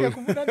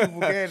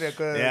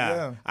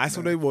 Yeah. I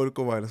saw the ball.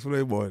 Come on. I saw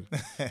the ball.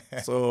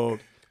 So,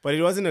 but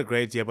it wasn't a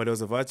great year. But it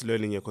was a vast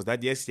learning year because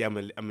that year I'm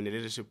in a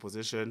leadership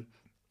position.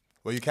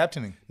 Were you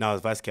captaining? No, I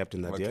was vice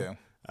captain that year.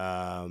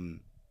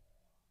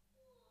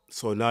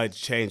 So now it's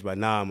changed, but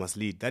now I must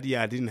lead. That year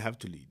I didn't have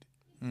to lead.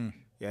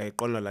 Yeah, I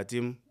called la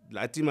team.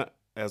 La team,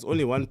 there's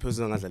only one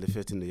person who has the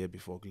first in the year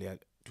before, cleared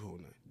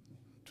 209.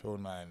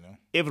 209, no?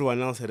 Everyone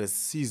else had a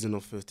season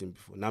of first team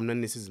before. Now I'm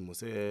not season,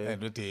 a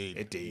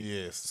day.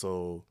 Yes.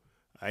 So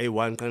I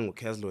won kind of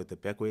Keslo at the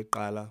back way,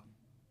 Kala,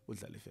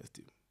 with the first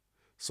team.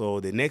 So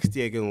the next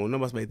year, again, we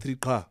by 3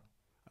 car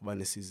about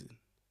the season.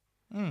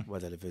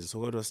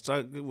 So it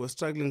was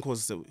struggling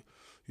because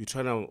you're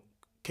trying to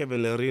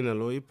Kevin Lerina,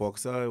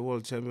 boxer,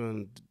 world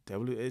champion,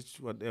 WH,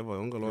 whatever.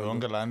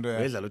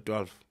 Yonke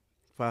 12.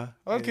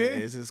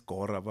 Okay. It's a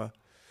scorer.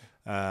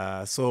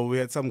 So we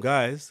had some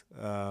guys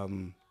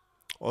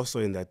also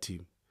in that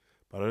team.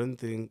 But I don't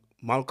think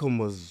Malcolm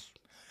was.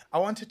 I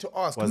wanted to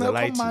ask. Was a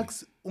light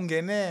Max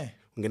Ungene.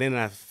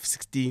 Ungene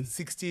 16.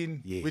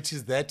 16, yes. Which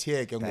is that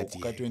year, that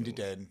year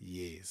 2010.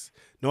 Yes.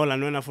 No,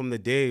 Lanwena from the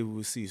day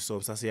we see so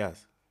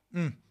Sasiyas.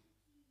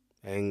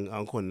 And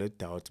uncle no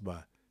doubt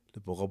but the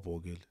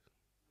Bogabogel.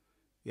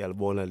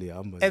 Yalbona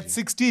liamba. At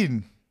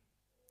 16.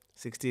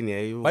 16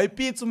 yeah. Why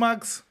Pizza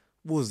Max?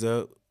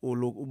 Buza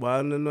uluk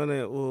ubana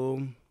none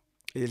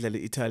idlala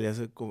Italia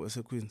se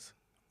Queens.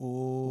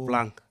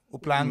 Blank.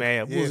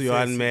 Meyer. Buza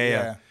Johan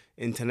Meyer.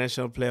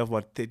 International player of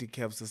about 30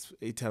 caps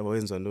Italy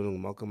wins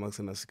on Malcolm Max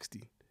and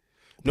 16.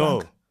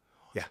 No.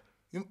 Yeah.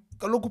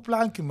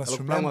 Plank, you must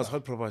remember. Plank was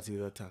hot property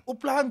at that time.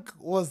 Plank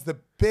was the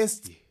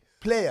best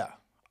player,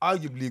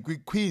 arguably,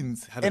 with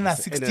Queens. And at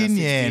 16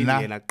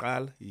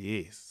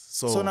 yes.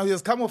 So now he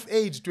has come of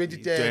age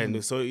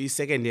 2010. So his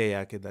second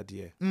year that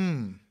year.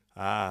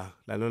 La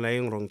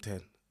wrong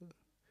turn.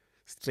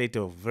 Straight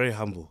off, very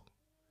humble.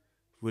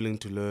 Willing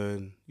to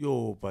learn.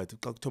 Yo, but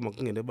kakutoma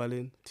kungene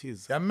baleni.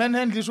 Tease. Ya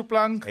manhandle isho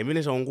Plank. I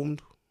manage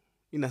ngumuntu.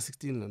 Ina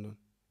 16 la no.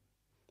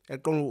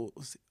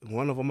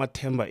 One of my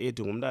temba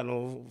ethu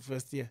ngumntana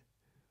first year.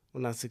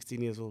 Una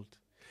 16 years old.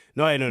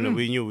 No,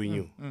 we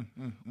knew.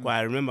 But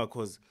I remember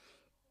because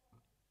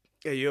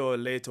a year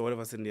later,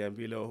 whatever said the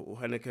Ambilo,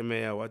 Uhaneke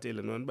Meya, what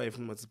Ellen, one by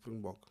from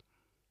Springbok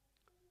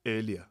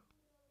earlier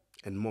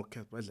and more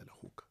kept by the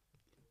hook.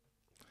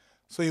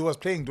 So he was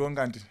playing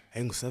Dwanganti.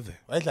 Hang 7.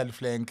 Why the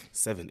flank?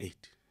 7-8.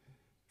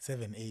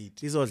 7-8.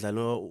 This was the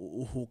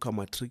hook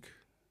Hattrick.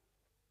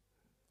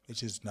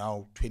 Which is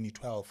now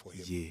 2012 for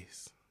him.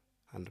 Yes,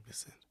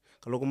 100%.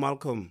 Kaloko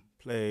Malcolm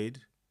played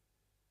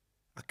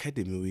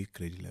Academy Week,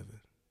 grade 11.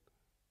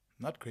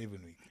 Not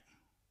Craven Week.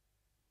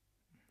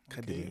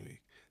 Academy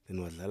Week.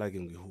 Then was like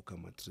in Hook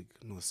Hattrick,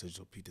 no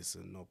Sergio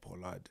Peterson, no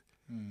Pollard.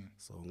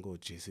 So go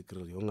JC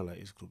Yongala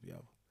age group.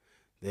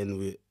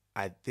 Then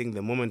I think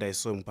the moment I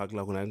saw him pack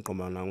like when I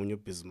come on when you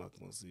Bismarck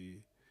was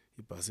he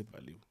passed by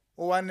you.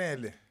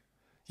 Owanele.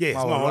 Yes,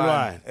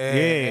 one.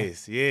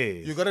 Yes.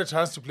 You got a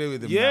chance to play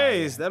with him.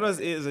 Yes, that was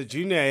as a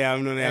junior.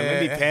 I'm not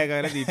ready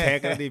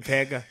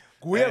packer.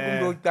 We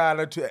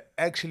are to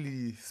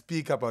actually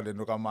speak about the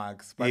Noka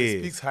Max, but he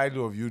speaks highly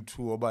of you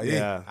too. About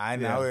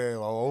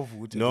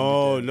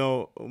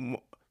No,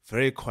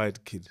 very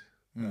quiet kid,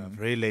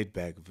 very laid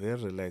back, very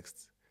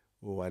relaxed.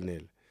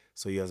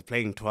 So he was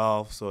playing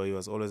 12, so he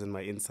was always in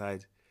my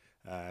inside,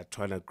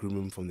 trying to groom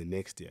him from the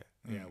next year.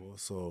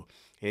 So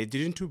he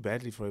didn't too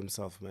badly for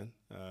himself, man.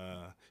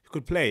 He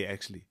could play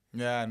actually.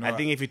 I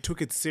think if he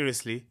took it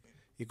seriously,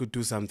 he could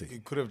do something. He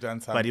could have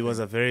done something. But he was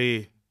a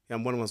very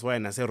one was why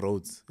I said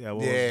roads.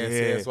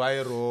 Yes, why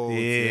roads?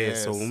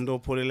 Yes. So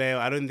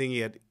I don't think he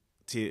had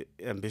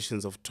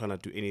ambitions of trying to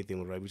do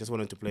anything right. We just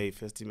wanted to play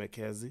first team at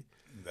Kazi.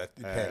 That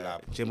the pair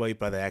up.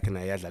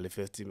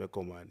 First team at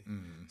Komani.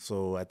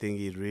 So I think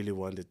he really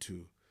wanted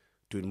to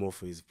do it more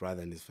for his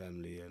brother and his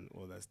family and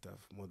all that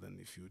stuff, more than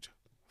the future.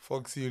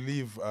 Foxy, you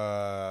leave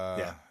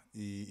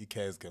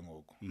Kazi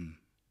Gangok.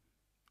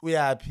 We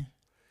are happy.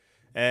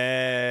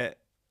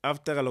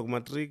 After Kalok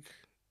Matric,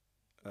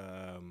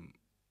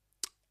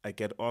 I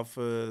get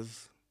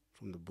offers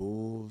from the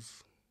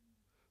Bulls,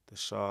 the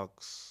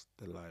Sharks,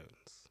 the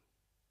Lions.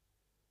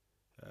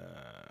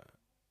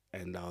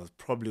 and I was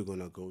probably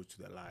gonna go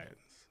to the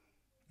Lions.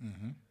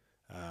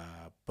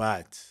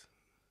 But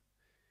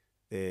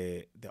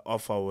the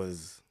offer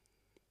was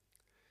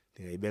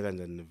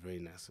very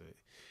nice way.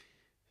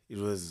 It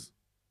was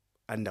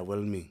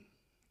underwhelming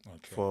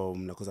for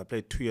because I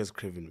played 2 years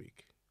Craven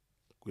Week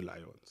with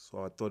Lions,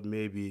 so I thought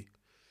maybe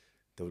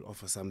they would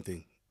offer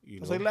something.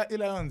 So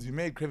Lions, you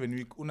made Craven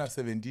Week una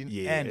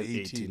 17 and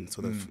 18.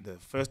 So the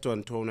first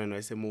one, Tona and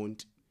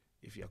Isemont,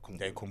 if you're and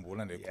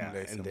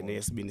the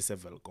next been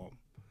Velcom.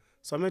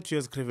 So I met 2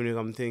 years Craven Week.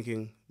 I'm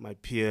thinking my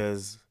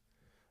peers,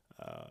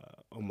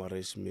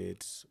 Omar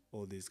Schmidt,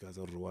 all these guys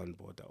are Ruan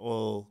Border,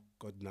 all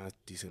got nice,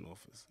 decent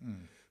offers.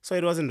 So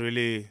it wasn't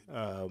really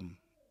a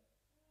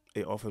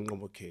offer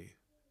okay.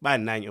 By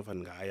 9 offer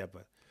ngaya,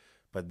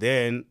 but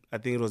then I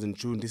think it was in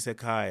June this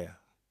Ekaya.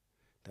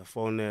 The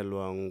phone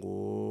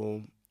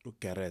Luango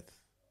Gareth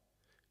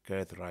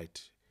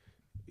Wright,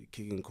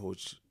 kicking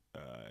coach.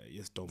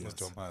 Yes, Thomas,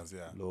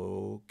 yeah.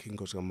 Lo King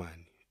Coach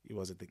Gamani. He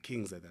was at the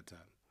Kings at that time.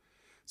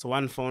 So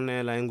one phone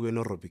line we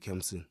know Robbie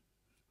Kempson.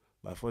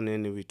 By phone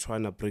we're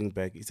trying to bring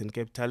back Eastern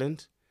Cape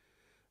talent.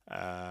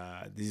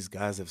 These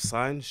guys have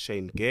signed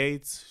Shane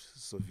Gates,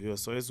 Sofia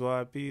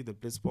Soizwapi, the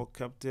Blitzball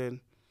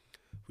captain.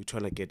 We're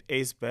trying to get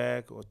Ace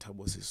back, or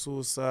Thabo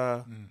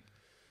Sisusa,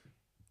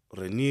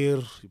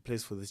 Renier, he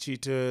plays for the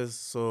Cheetahs.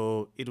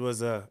 So it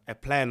was a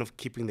plan of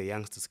keeping the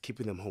youngsters,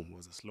 keeping them home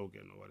was a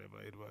slogan or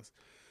whatever it was.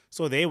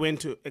 So they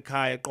went to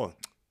Ekaya Kon.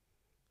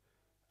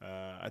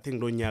 I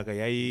think Lonyaka,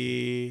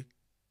 Yai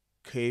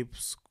Cape,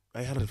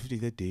 I had 150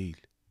 that day,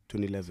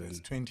 2011. It's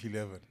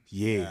 2011.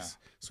 Yes.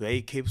 Yeah. So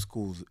Yai Cape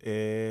schools,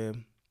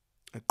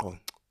 Kon.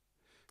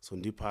 So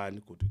Ndipa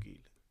Nikotugil.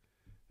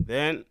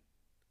 Then,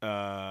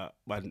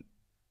 but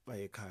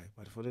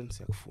for them,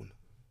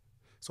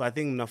 so I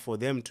think now for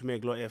them to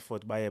make a lot of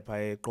effort by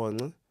a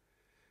corner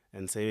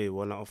and say, we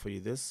want to offer you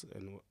this.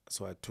 And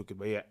so I took it.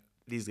 But yeah,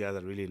 these guys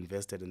are really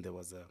invested, and there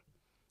was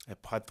a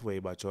pathway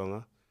by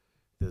Chonga.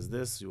 There's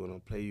this, you want to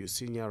play your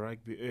senior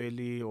rugby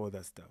early, all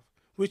that stuff,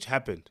 which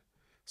happened.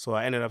 So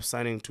I ended up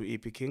signing to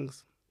EP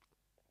Kings.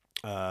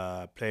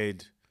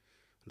 Played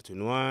the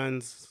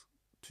 21s,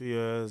 2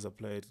 years. I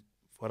played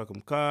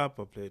Vodacom Cup,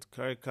 I played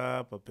Curry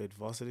Cup, I played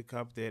Varsity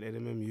Cup there at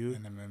NMMU.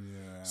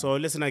 Yeah. So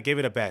listen, I gave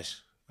it a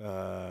bash.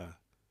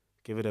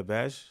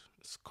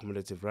 It's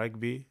competitive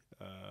rugby.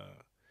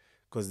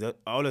 Because I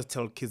always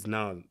tell kids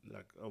now,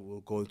 like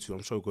I'm sure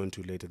we'll go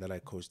into later that I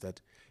coach,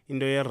 that in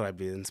the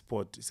rugby and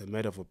sport, it's a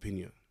matter of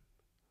opinion.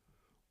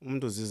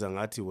 Umuntu ziza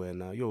ngathi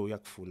wena yo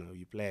yakufuna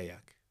uyiplayer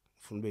yakhe.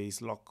 Ufuna ube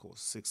islock or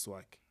 6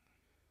 wakhe.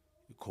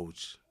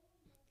 Coach.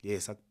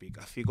 Yes,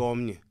 akubhika afika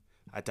omnye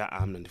athi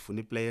amna ndifuna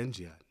iplayer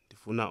njani.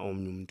 Ndifuna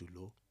omnye umuntu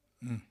lo.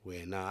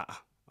 Wena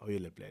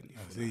awuyile plan.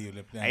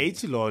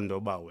 Ayithi londo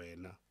ba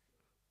wena.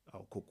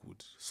 Awukho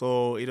good.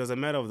 So it was a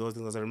matter of those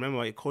things. I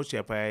remember a coach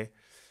here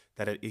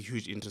that had a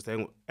huge interest. I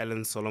think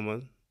Alan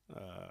Solomon,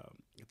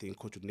 I think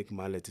coach with Nick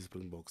Mallet,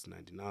 Springboks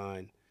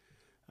 99.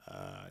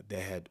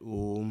 They had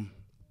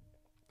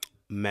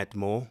Matt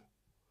Moore,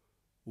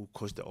 who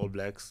coached the All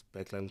Blacks,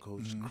 backline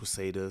coach,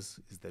 Crusaders,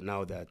 is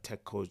now the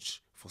attack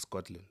coach for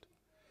Scotland.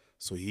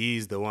 So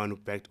he's the one who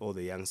backed all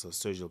the youngsters,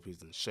 Sergio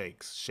Peterson,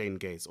 Shakes, Shane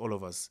Gates, all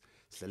of us,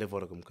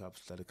 Vodacom Cup,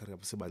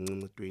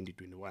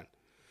 2021.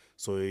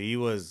 So he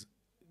was,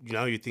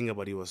 now you think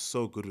about it, he was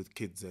so good with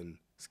kids and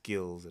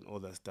skills and all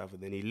that stuff.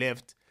 And then he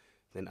left,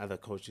 then other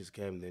coaches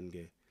came, then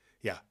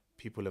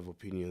people have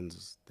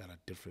opinions that are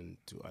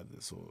different to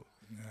others. So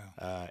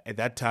at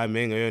that time,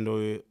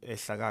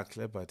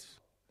 but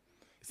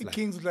the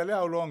Kings udlale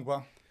how long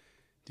ba?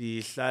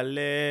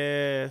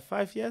 Ndihlale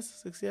 5 years,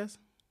 6 years.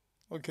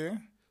 Okay.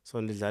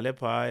 So ndidlale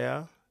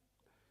phaya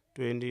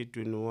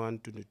 2021,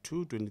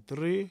 22,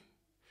 23.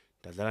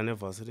 Ndadlala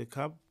ne-Varsity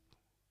Cup.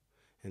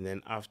 And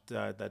then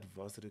after that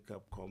Varsity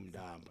Cup come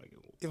down.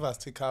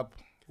 I-Varsity Cup,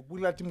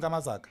 ukubula team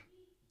kamazaka?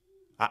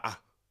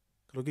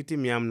 Kaloku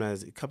i-team yam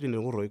nazi i-captain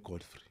nguRoy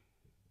Godfrey.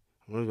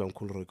 Ngoba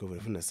ngimkhulu Roy Godfrey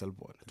ufuna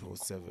Selborne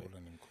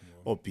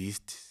 2007.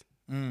 Beast.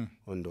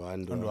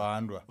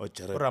 Ondwandwa.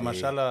 Jared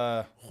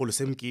Ramashala. Khulu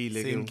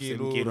Semkile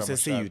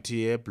se-CUT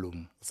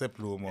eBloem.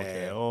 Bloom,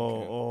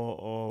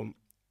 okay.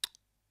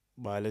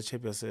 Bale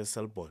champion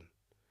se-Selborne.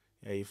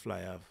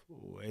 Fly off.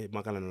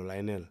 Makana no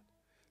Lionel.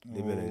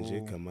 Libele nje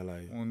igama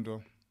layo.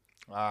 Undo.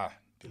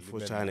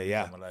 Mfutshane,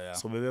 yeah.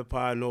 So bebe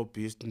phaa no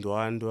Beast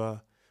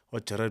Ndwandwa,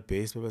 Jared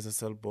Base bebe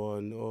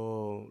se-Selborne,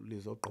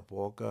 Lizo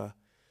Gqoboka,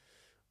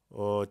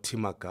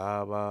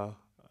 Timagaba.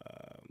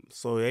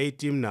 So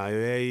team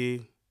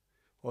nayo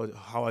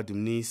Howard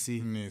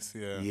Mnisi.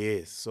 Yeah.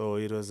 Yes. So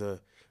it was a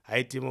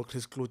team of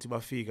Chris Kluti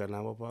bafika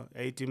nabo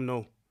phaa. Team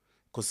no.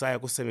 Kusaya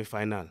ku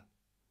semi-final.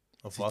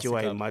 Of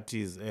Varsity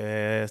Marty's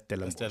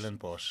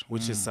Stellenbosch,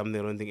 which is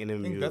something I don't think NMU.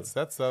 I think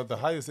that's the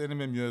highest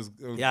NMMU is.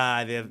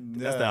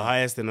 That's the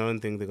highest, and I don't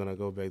think they're gonna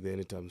go back there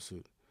anytime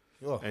soon.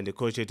 Oh. And the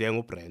coach at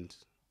Yango Brand,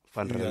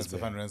 Van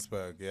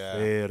Rensburg, yeah,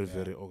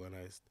 very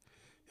organized.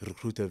 He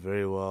recruited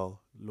very well,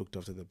 looked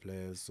after the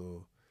players.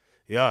 So,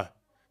 yeah.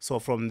 So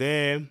from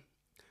there,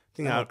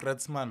 think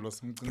Kretzmann lo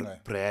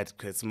simcingayo. Brad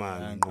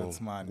Kretzmann.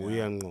 Kretzmann,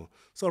 yeah. Ngqo.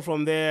 So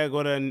from there, I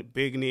got a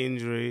big knee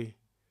injury.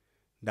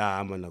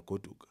 Ndahamba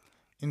nagoduka.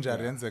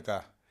 Injury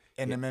yenzeka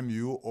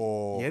NMMU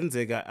or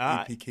Yenzeka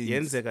EP Kings?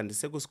 yenzeka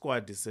ndiseku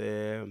squad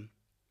se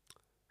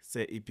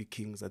EP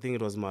Kings. I think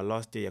it was my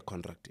last year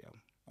contract.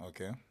 Yeah.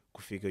 Okay.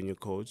 Kufika a new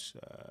coach.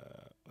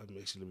 I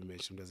actually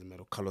mentioned doesn't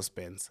matter. Carlos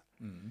Spence.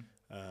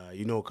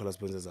 You know Carlos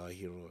Spence is our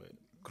hero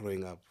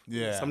growing up.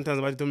 Yeah.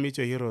 Sometimes when you don't meet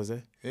your heroes,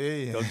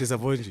 Hey. they'll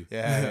disappoint you.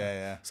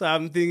 Yeah. So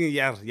I'm thinking,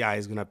 yeah,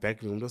 he's gonna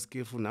back me. I'm not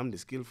skillful. I'm the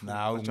skillful.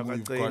 Now But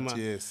we've got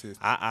yes.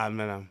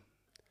 man.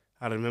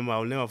 I remember.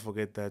 I'll never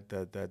forget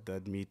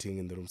that meeting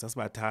in the room. That's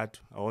my third.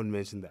 I won't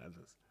mention the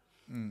others.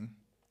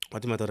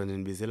 What my daughter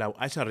in Bizela,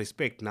 I shall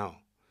respect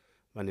now.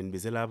 But in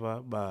Bizela,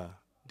 but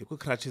they could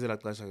crutches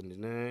like clash and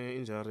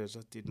injury. I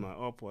just did my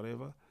op,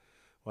 whatever.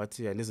 What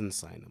he isn't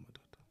sign my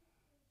daughter.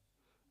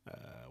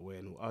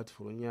 When we're out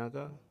for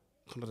Unyaga,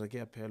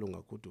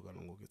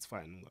 it's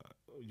fine.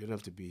 You don't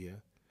have to be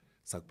here.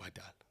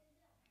 Sakbadal.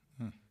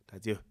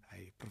 That's you.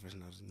 I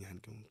professional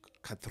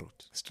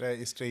cutthroat.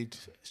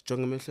 Straight.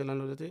 Strong mention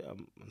another day.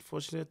 I'm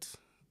unfortunate.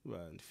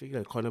 But I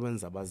figure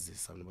Conaban's about this.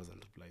 Some was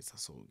replies.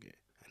 So okay.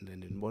 And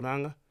then in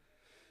Bonanga,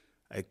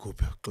 I go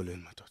back to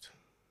learn my daughter.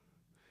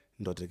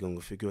 Daughter can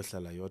go figure out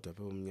la yota.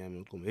 But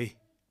I'm hey.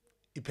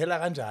 Iphela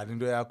kanjani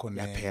into yakho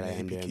Yaphela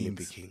and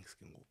Kings? Kings.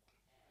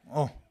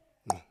 Oh.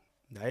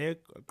 Naye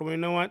you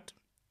know what?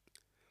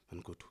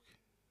 And go to.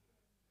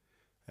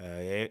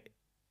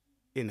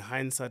 In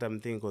hindsight, I'm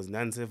thinking because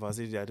Nancy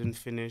Varsity I didn't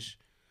finish.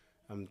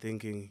 I'm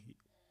thinking,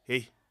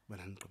 hey, but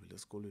I'm probably the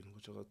school in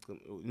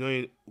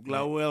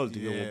world.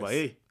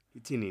 Hey,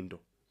 it's in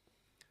Indo.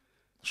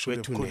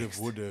 Should have,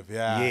 would have,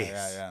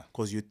 yeah.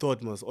 Because you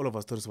thought all of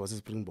us thought it was a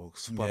Springbok.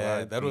 Super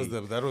that was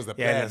the plan.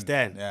 Yeah, I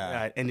understand.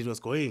 Yeah. And it was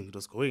going.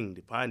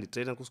 The pan, the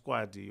trainer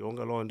squad, the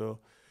younger Londo,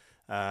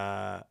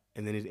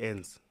 and then it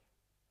ends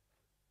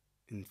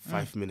in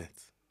 5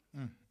 minutes.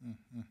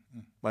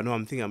 But no,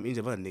 I'm thinking I'm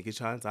injured, but I take a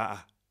chance.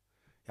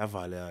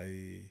 Yavala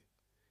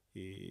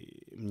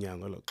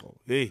mnyango lo xo.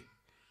 Hey,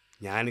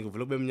 nyani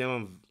kuvula kube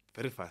mnyama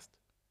very fast.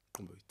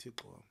 Qombe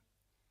uthixo.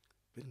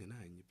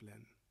 Bengenayo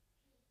plan.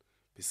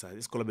 Besides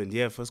isikole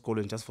bendiye first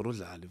school just for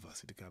udlala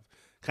varsity cup.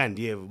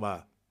 Kandiye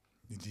ba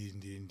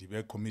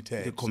ndibe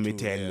committed.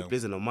 Committed.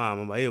 Please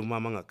nomama ba hey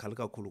umama angakhali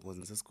kakhulu because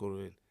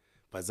nisesikolweni.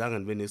 Bazange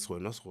nibe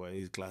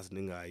nesihoyo iclass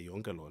ningayi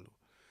yonke lonto.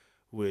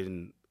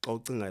 When xa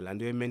ucinga la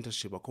nto ye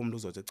mentorship akho umuntu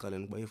uzothi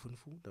ecaleni kuba yefuna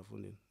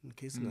fundini in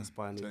case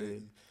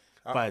ngaspani.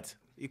 But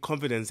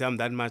confidence, I'm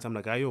that much. I'm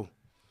like, ayo,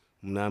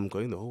 I'm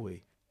going the whole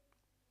way.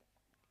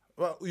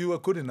 Well, you were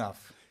good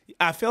enough.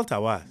 I felt I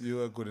was. You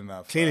were good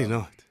enough. Clearly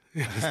not.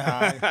 You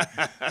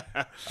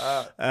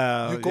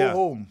go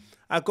home.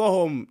 I go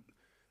home.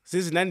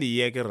 Since Nandi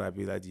year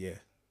rugby that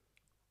year.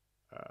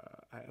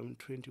 I am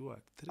 20 what?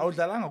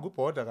 Awudlalanga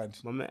kubhoda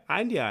kanti. Mama,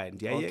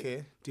 ndiyayeka.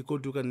 Okay.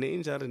 Ndikoduka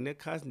ne-injury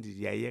ne-cast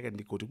ndiyayeka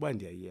ndikoduka uba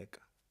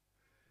ndiyayeka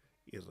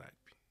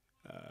irugby.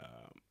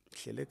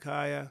 Hlele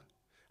ekhaya.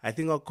 I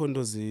think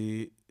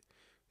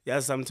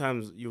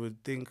sometimes you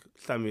would think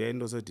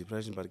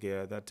depression, but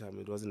at that time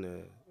it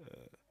wasn't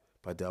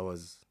but I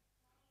was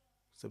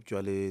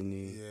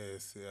subjualeni.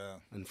 Yes, yeah.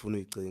 And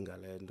and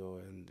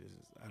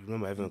I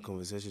remember having a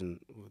conversation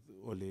with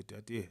Ole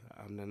that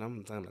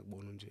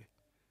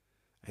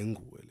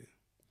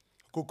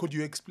Could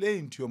you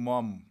explain to your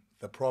mom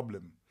the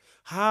problem?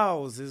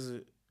 How is this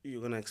you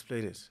gonna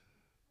explain it?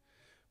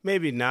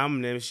 Maybe now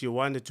she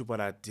wanted to,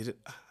 but I didn't.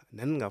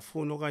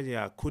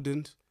 I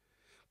couldn't.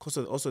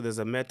 Also, there's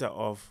a matter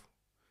of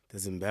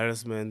there's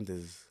embarrassment.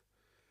 There's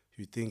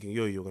you thinking,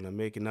 you're gonna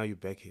make it now. You're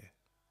back here.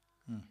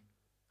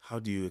 How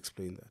do you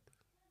explain that?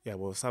 Yeah,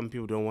 well, some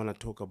people don't want to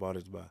talk about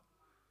it, but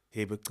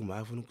hey,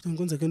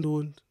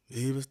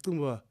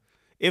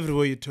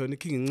 everywhere you turn, the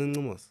king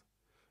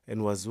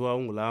and was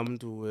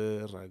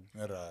to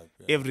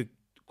rugby. Every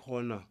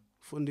corner,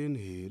 funding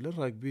hey,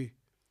 rugby.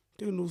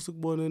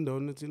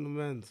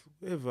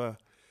 Ever.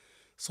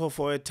 So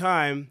for a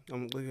time,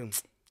 I'm thinking,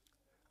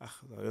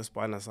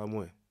 I'll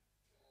somewhere.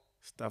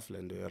 Stuff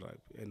land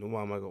rugby. And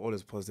mama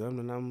always positive.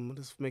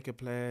 Let's make a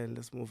plan,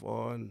 let's move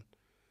on.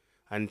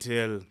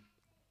 Until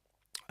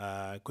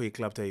Koi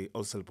clubbed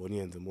also Bonnie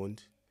and the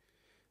Mont.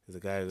 There's a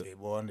guy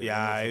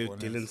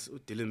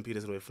Dylan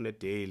Peterson from the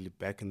daily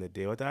back in the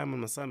day. What I'm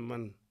on my son,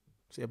 man.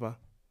 Seba.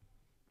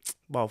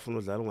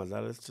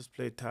 Let's just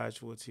play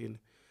touch, what's in.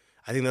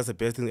 I think that's the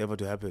best thing ever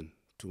to happen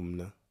to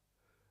Mna.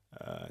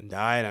 And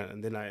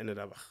then I ended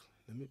up,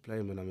 let me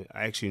play, man.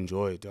 I actually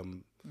enjoy it.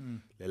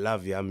 The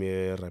love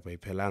yami Rabbi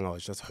Pelang, I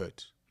was just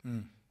hurt.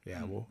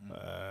 Yeah,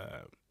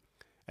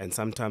 and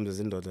sometimes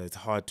it's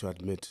hard to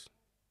admit.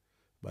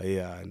 But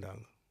yeah, and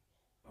I'm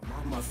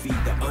on my feet,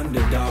 the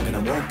underdog, and I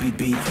won't be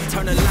beat.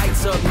 Turn the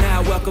lights up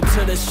now, welcome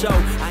to the show.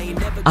 I ain't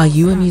never Are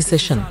you a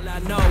musician? My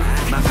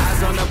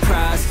eyes on the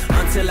prize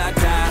until I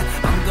die.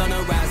 I'm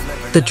gonna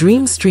rise. The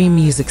Dream Stream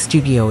Music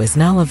Studio is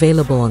now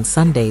available on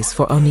Sundays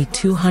for only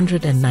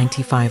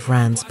 295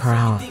 rands per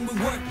hour. We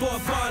work for a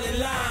fall in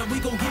line. We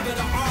gon' give it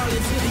our all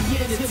until the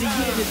end of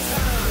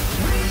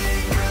time.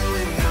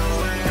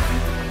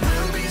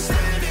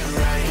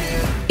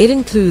 It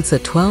includes a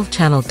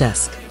 12-channel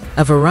desk,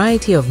 a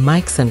variety of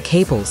mics and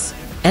cables,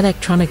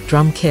 electronic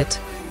drum kit,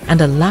 and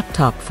a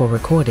laptop for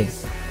recording.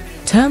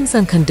 Terms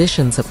and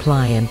conditions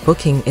apply and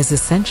booking is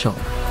essential.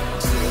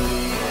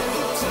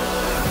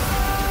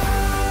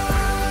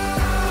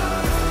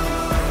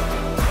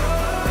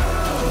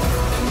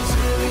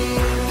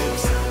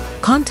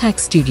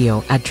 Contact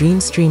studio at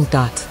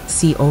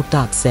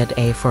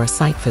dreamstream.co.za for a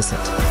site visit.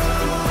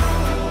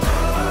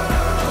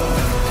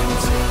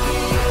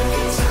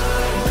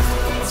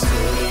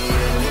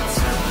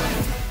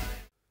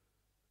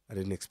 I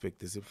didn't expect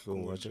this.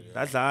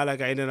 That's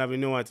like I ended up, you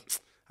know what?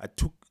 I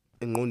took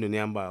a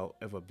I'll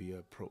ever be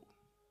a pro.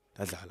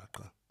 That's all.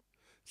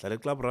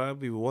 Club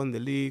rugby, we won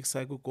the league,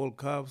 Psycho Gold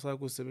Cup,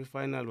 Psycho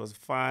semi-final was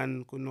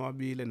fun,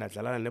 and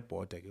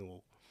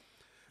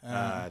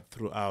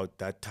throughout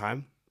that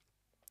time,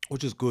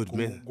 which is good,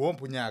 man.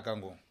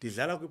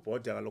 Didlala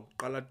kwibhoda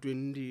lokuqala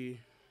 20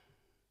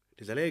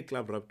 didlala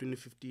iClub Rugby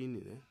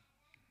 2015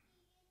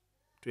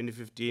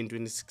 2015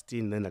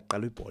 2016 then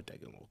aqala ibhoda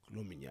ke ngoku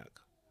lo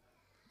minyaka.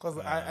 Because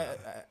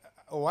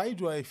why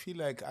do I feel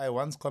like I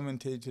once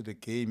commentated a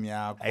game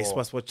a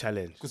Super Sport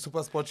Challenge.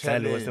 Super Sport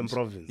Challenge. Western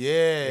Province.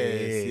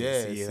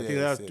 Yes. I think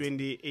that was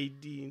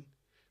 2018.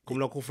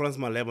 Kumla ku France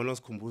Malebo no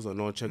sikhumbuzo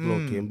no check lo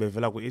game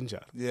bevela ku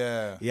injury.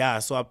 Yeah,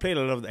 so I played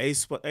a lot of the A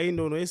Sport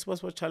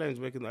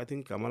Challenge back in, I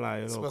think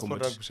Kamala, Super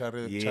Sport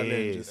Rugby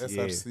Challenge,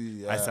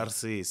 SRC.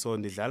 SRC. So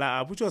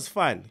ndidlala, which was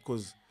fun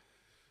because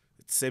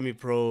it's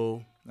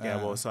semi-pro.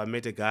 So I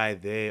met a guy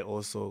there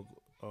also,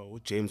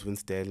 James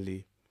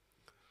Winstanley,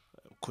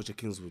 Coach at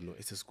Kingswood, no,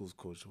 it's a school's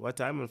coach. What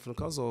time? From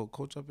Council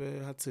coach up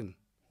at Hudson.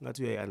 Not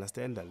you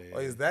understand that. Oh,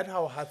 is that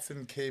how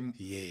Hudson came?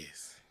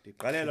 Yes.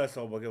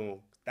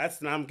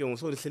 That's Nam King.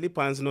 So the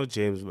Silipans, no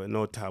James, but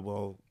no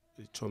Tabo,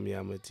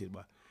 Chomiam,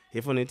 but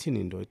if on 18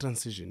 in the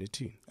transition,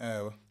 18.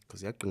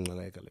 Because you're going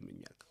like a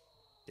leminiac.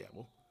 Yeah,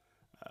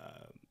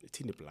 it's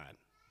in the plan.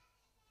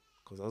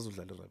 Because I was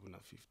like a 50.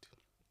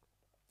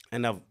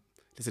 And I've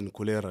listened to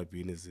Kulera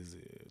Beans,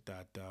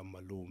 Tata,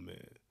 Malume.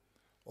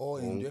 Oh,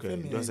 in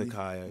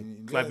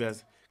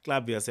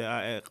Club yes,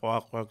 I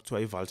work to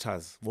a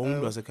vultures.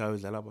 Won't was a car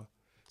with Lalaba.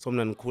 Some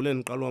nan cool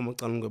and Kaloma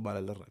Kalunga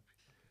Rugby.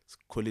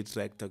 Call it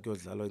tractor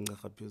goes Lalo in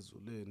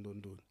Kapizule and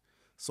don't do.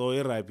 So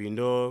a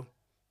rapindo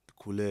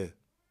cool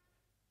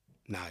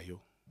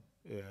nayo.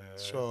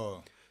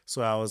 Sure.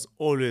 So I was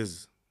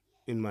always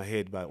in my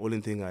head by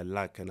only thing I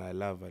like and I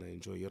love and I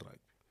enjoy rugby.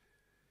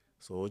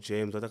 So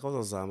James, what I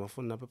call Zama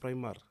for Napa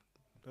Primar.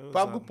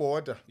 Bagu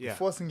border,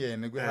 forcing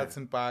in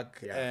Hudson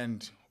Park,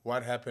 and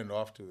what happened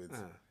afterwards.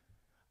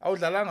 I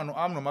was along no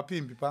arm no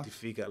mapimpi pa. The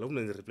figure, long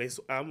and replace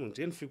arm and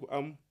then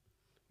figure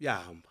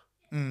yam.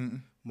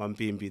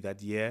 Mampimpi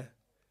that year,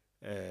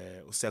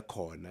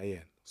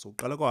 usekhona so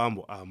qala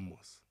kwahambo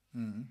amos.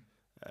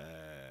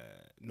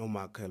 No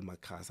Michael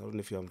Macas. I don't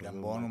know if you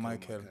remember.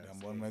 Michael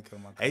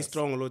Macas. I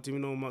strong a lot, you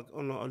know,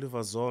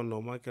 Oliver Zone,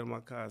 no Michael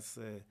Macas,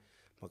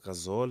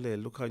 Macazole,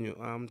 look on your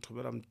arm,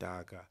 Toberam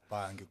Daga.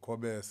 Bangi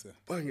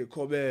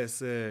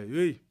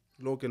Kobese,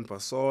 Logan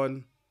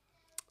Passon,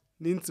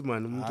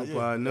 Nintzman,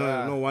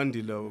 no one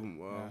dealer.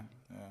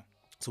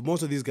 So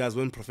most of these guys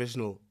weren't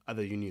professional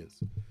other unions.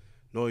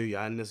 No,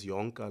 Yannis,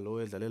 Yonka,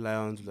 Loel, Dale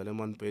Lions,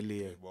 Daleman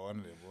Pelli.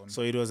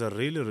 So it was a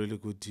really, really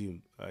good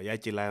team.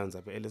 Yaki Lions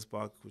up at Ellis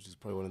Park, which is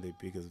probably one of their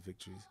biggest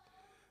victories.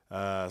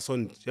 So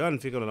you haven't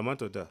figured out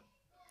Matota.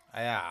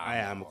 I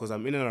am, because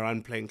I'm in and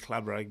around playing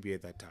club rugby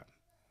at that time.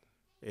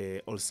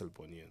 All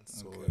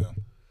Selbonians.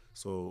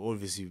 So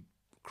obviously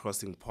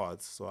crossing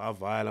paths. So I've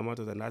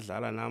Matota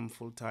and I'm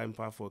full time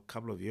for a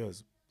couple of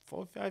years. 4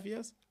 or 5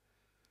 years.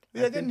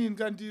 Yeah, again, you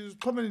can't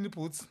comment in the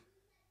puts.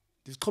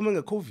 This coming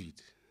a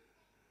COVID.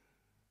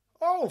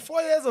 Oh,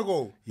 4 years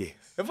ago. Yes.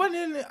 If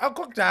I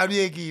got down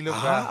here,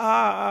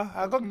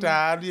 I got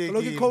down here.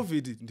 Look at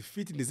COVID, the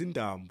fit is in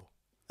Dambo.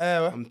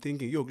 I'm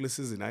thinking, yo, this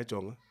is in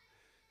Ijonga.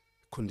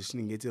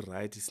 Conditioning get it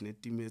right, it's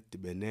not team the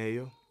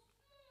Beneyo.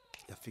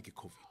 I think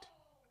COVID.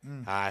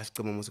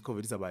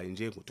 COVID is about in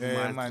jail.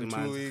 2 months,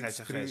 3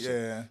 weeks.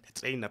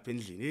 Train up in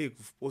the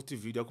positive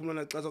video. Come on,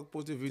 a class of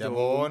positive video.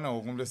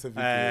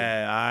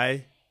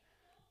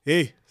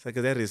 Hey,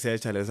 secondary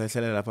research, I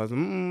said,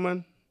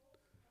 man.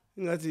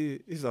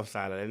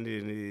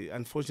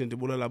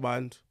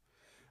 Unfortunately,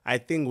 I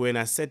think when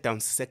I sat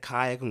down,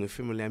 I with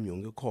family I'm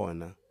young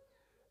corner.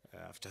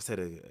 I've just said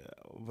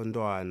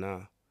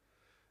Vandwana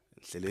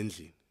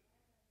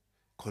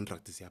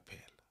contract is your pale.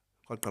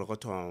 What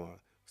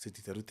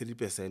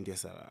 33%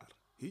 yes.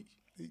 You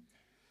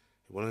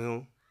wanna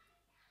know?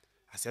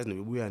 I said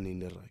no we are in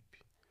the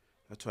rugby.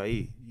 That's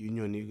why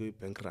union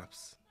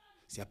bankrupts.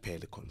 It's your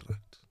pale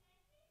contract.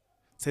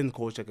 Send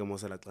coach I can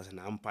like class and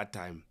I'm part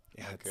time.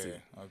 Okay.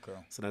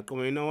 So now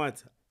come, you know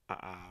what?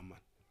 Man,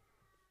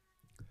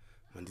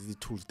 this is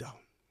tools down.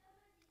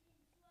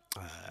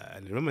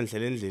 And remember,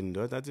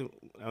 that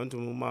I want to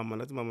mama,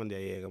 not mama,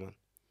 man.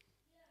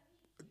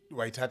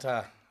 Why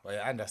Tata? I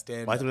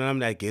understand. But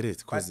I get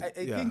it. But I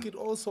think it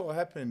also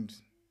happened.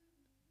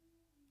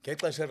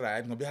 Get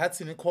right. No, be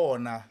had in a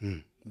corner.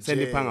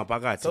 Sendiphanga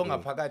phakathi. So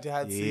ngaphakathi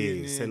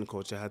eHatsini. Yes, send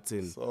coach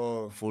Hatsin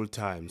So full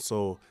time.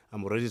 So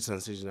I'm already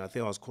transitioning. I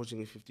think I was coaching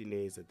in 15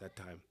 A's at that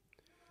time.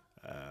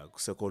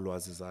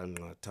 Kusekolwazi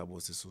Zanqa, Thabo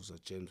Sisusa,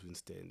 James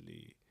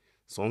Winstanley.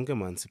 Sonke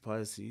man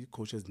sipha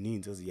coaches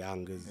needs as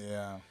young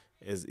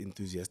as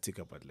enthusiastic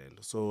about land.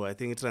 So I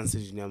think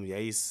transition yam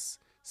is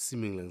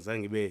seemingly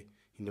ngizange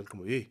into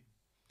qhamo hey,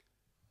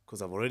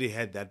 because I've already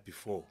had that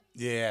before.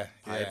 PPA.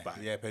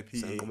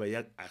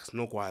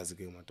 Asinokwazi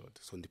ke madoda.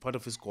 So part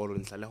of isikolo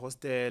ndihlala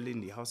hostel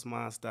in the house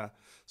master,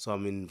 so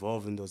I'm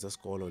involved in those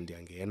esikolo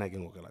ndiyangena ke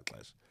ngokela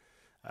xesha.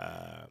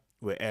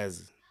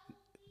 Whereas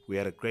we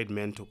had a great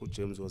mentor who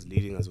James was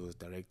leading us, was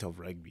director of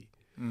rugby.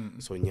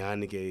 So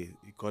Nyani he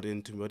got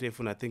into me. What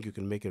if I think you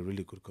can make a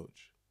really good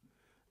coach?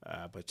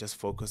 But just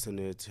focus on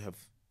it, have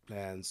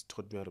plans,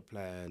 taught me how to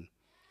plan,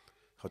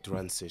 how to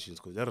run sessions.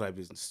 Because that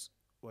rugby is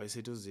why I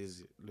say to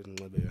this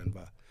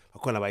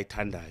akona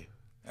bayithandayo.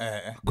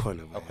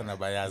 Akona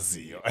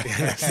bayaziyo.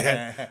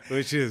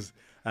 Which is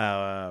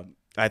I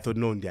thought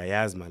no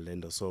ndiyayazi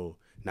malendo, so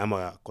now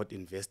I got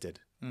invested.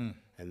 And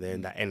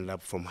then I ended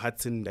up from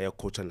Hudson, I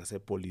coach and I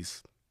said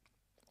police.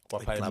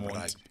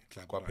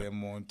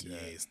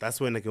 Yes, that's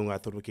when I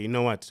thought, okay, you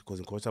know what? Because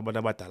in coach about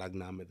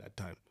Talag at that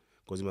time.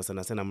 Because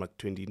I'm like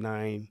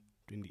 29,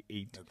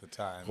 28 at the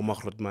time. Home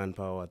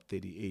manpower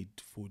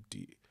 38,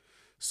 40.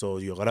 So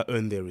you gotta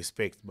earn their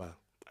respect, but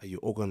are you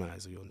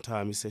organized? Are you on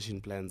time? Session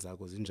plans are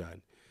goes in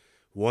Jan.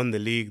 Won the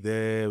league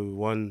there, we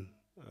won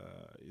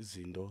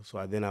Zindo.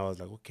 So then I was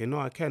like, okay, no,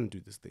 I can do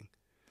this thing.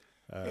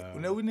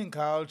 Winning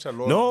culture,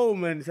 Lord. No,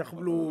 man.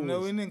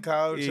 Winning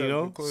culture, you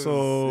know. Because,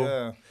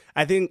 so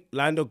I think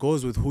Lando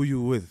goes with who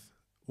you with.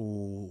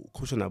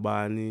 Coach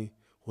Nabani,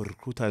 who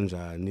recruit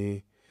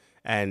njani,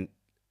 and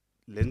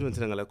Lendo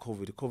ngala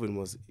COVID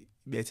was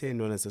better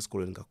known as a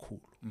school in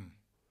Kakulu.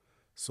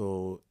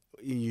 So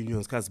in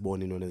unions, cats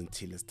born in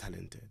until is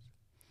talented.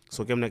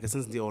 So came like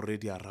since they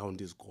already around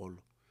this goal,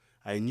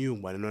 I knew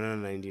by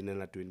 19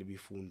 and 20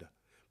 befunda,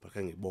 but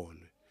can't get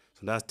born.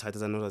 So that's tight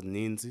as I know as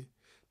Ninzi.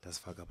 That's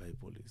fuck up by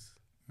police.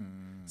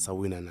 So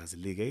win as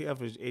league.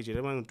 Average age,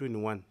 21,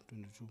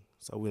 22.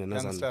 So win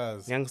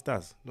as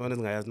youngsters. No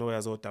one has no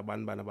as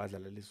Taban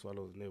Banabadla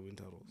swallows no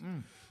winter rose.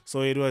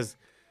 So it was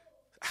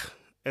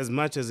as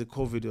much as the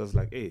COVID was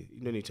like, hey,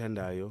 you don't need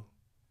to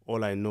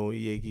all I know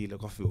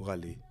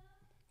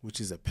which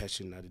is a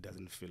passion that it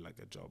doesn't feel like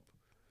a job.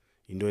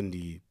 You know, in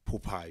the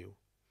pupayo.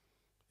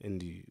 In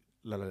the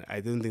I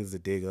don't think it's the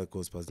day that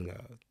goes past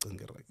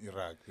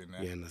Iraq,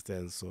 you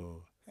understand?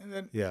 So and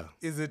then yeah.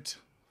 Is it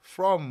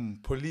from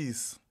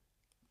police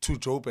to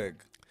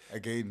Joburg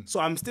again? So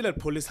I'm still at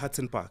Police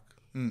Hudson Park.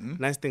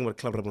 Nice thing about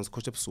Club Ramon's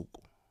coach up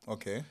Suku.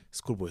 Okay.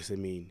 Schoolboy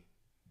mean.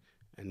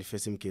 And the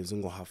first team games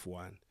go half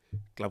one.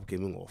 Club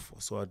gaming off.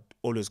 So I'd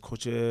always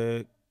coach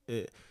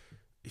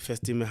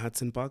first team at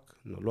Hudson Park.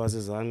 No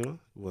Loaze Zanga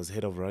was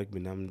head of rugby.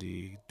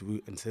 Namdi do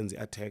and sends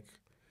the attack.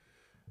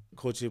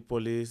 Coach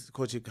Police,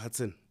 coach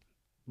Hudson.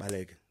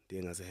 Baleg.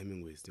 Doing as a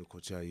Hemingway's. The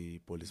coach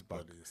Police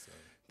Park.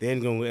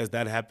 Then as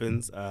that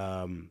happens,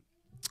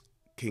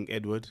 King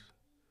Edward,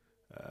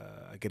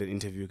 I get an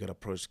interview, get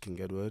approached King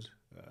Edward.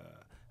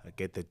 I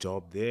get the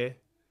job there.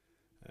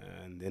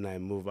 And then I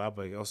move up.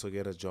 I also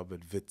get a job at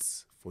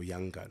Wits for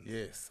Young Guns.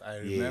 Yes, I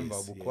remember.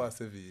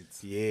 Bukwase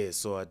Wits. Yeah,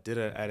 so I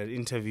had an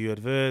interview at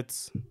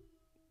Wits.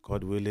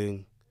 God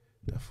willing,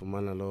 the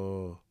Fumana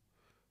Law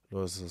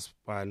was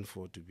span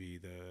for to be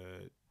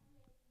the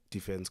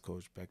defense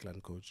coach,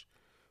 backline coach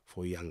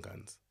for Young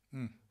Guns,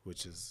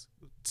 which is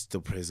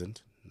still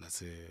present.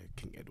 That's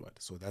King Edward.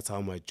 So that's how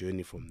my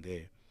journey from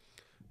there,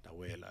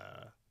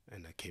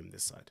 and I came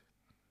this side.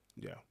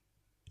 Yeah.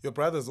 Your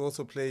brother's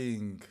also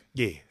playing.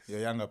 Yeah. Your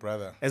younger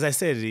brother. As I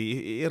said,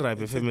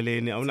 irugby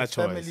family ni awuna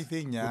choice. Family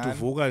thing, yeah.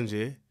 Utuvuka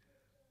nje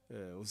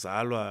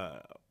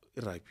uzalwa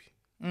irugby.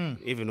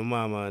 Even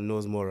umama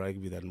knows more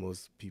rugby than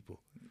most people.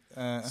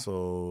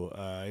 So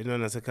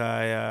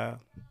nasekaya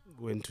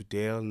went to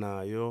Dale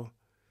nayo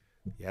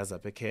yaza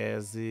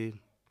Pekezi.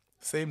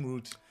 Same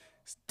route.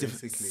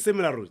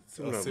 Similar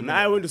route. Now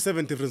I went to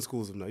 7 different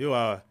schools now. You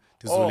are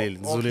Zulile.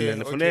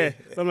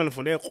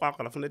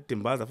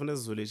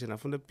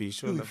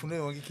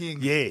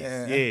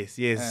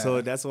 Yes.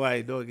 So that's why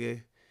I dog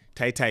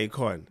Tai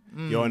Con.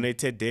 You're on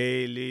it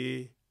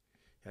daily.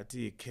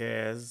 Yati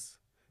cares.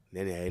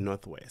 Then you're in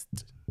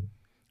Northwest.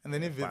 And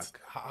then if it's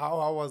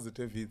how was it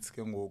if it's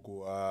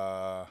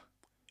Kengoku?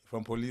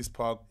 From Police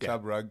Park,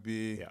 Club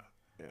Rugby,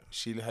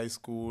 Shili High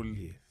School.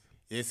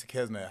 Yes, it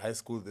has no high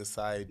school this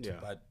side,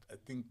 but I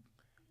think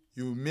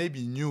you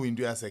maybe knew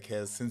into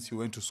Asek since you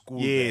went to school.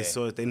 Yeah, there.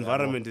 So the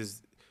environment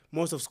is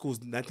most of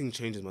schools, nothing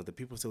changes, but the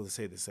people still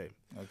say the same.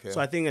 Okay. So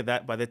I think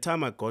that by the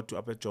time I got to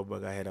Upper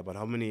Joburg, I had about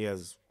how many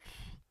years?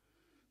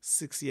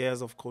 6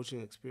 years of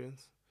coaching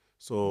experience.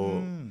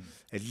 So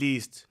at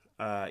least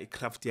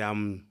craft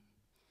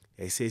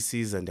I say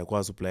season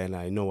ndiyakwazi play and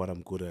I know what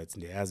I'm good at.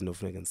 Ndiyazi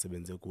nofuneka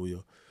ngisebenze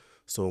kuyo.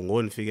 So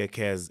ngone figure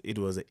cares, it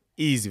was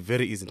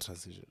very easy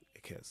transition.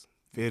 Cares.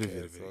 Very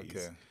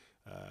easy.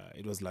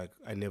 It was like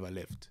I never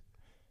left.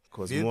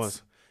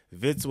 Because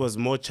Wits was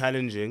more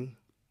challenging.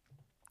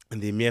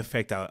 And the mere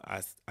fact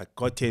I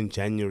got here in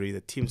January,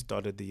 the team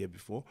started the year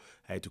before,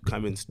 I had to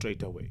come in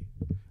straight away.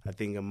 I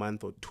think a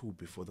month or two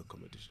before the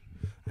competition.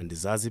 And the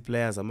Zazi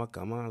players,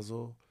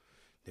 Amakamazo,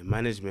 the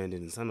management,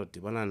 and Sano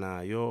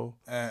Tibanana, yo.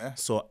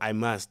 So I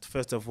must,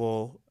 first of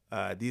all,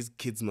 these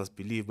kids must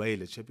believe by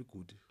the Chepi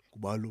good.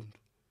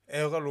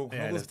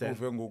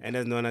 And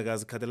as no one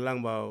guys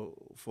Catalanga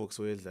folks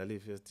will the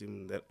first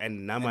team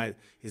and Nama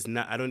is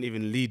not I don't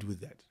even lead with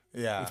that.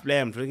 Yeah. If play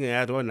I'm drinking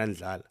at one and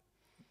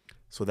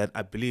so that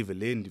I believe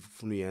Elaine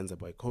Funuyanza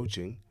by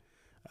coaching.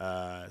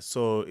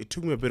 So it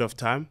took me a bit of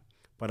time,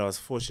 but I was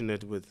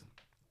fortunate with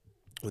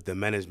the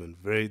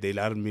management. They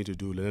allowed me to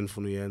do Elaine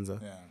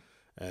Funuyanza.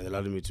 Yeah. They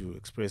allowed me to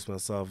express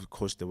myself,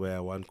 coach the way I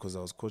want, because I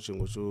was coaching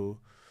also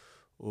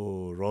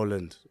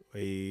Roland,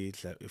 played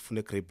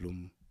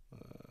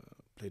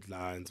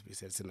Lions, we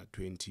said at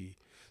 20.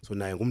 So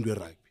now I'm doing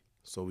rugby.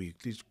 So we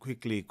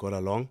quickly got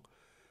along.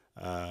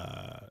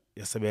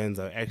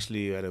 Yasabenza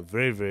actually had a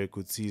very, very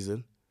good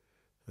season.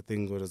 I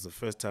think it was the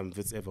first time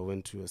Wits ever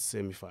went to a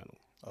semi-final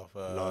Of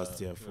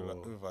last year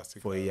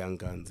for a young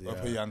guns.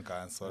 Of a young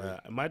guns, sorry.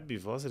 It might be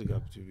varsity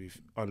cup, to be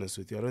honest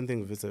with you. I don't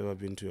think Wits ever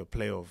been to a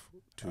playoff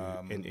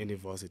in any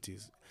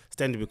varsities.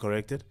 Stand to be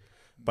corrected,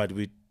 but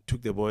we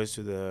took the boys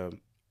to the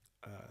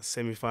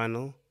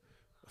semi-final.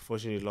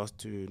 Fortunately, lost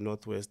to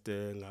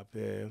Northwestern up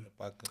a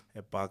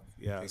park.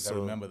 Yeah, I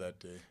remember that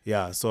day.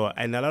 Yeah, so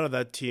and a lot of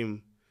that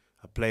team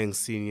are playing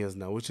seniors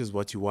now, which is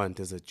what you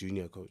want as a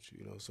junior coach,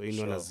 you know. So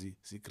you know, as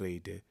the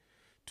grade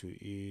to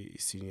a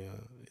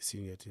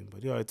senior team.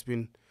 But yeah, it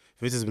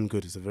has been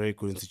good. It's a very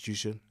good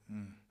institution,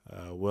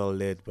 well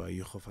led by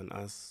Yuho van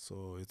As.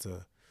 So it's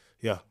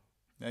Yeah,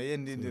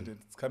 indeed,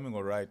 it's coming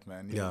all right,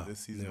 man. Even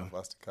this season of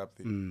Varsity Cup,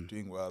 they're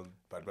doing well.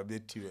 But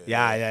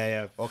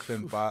yeah.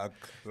 Auckland Park,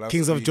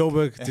 Kings of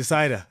Joburg,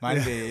 decider.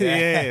 Monday,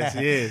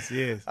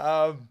 yes.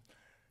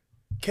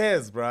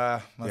 Cares,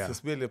 bruh.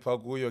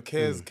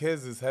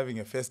 Cares is having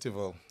a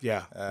festival.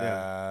 Yeah.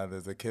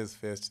 There's a Cares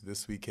Fest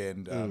this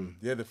weekend.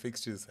 The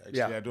fixtures.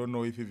 Actually, I don't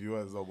know if your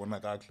viewers are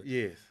gonna.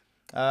 Yes.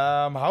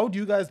 How do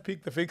you guys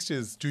pick the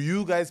fixtures? Do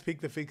you guys pick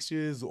the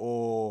fixtures,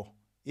 or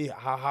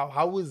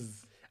how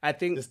is I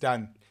think this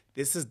done?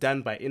 This is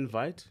done by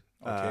invite.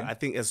 Okay. I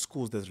think as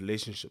schools there's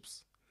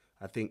relationships.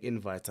 I think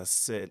invites are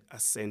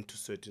sent to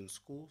certain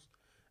schools.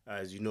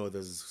 As you know,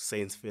 there's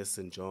Saints Fest,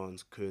 St.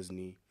 John's,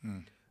 Kersney.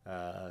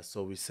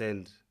 So we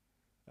send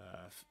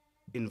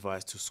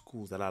invites to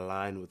schools that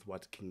align with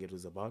what King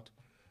Edward's about.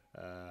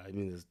 I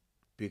mean, there's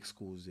big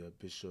schools there,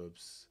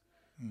 Bishops,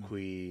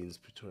 Queens,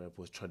 Pretoria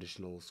Post,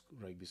 traditional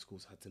rugby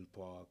schools, Hudson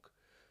Park,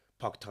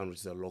 Parktown,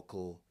 which is a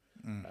local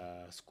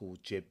school,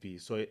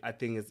 JP. So I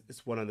think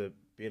it's one of the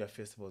better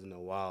festivals in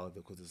a while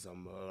because there's a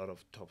lot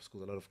of top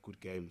schools, a lot of good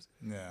games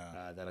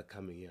that are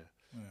coming here.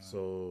 Yeah.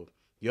 So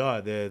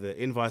the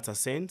invites are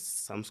sent.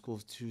 Some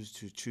schools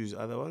choose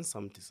other ones.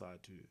 Some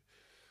decide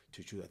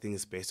to choose. I think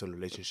it's based on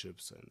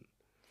relationships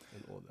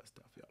and all that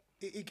stuff. Yeah.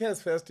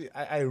 ICAS Fest,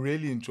 I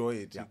really enjoy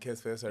it. Yeah.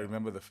 ICAS Fest, I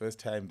remember the first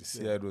time this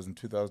year, it was in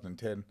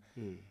 2010.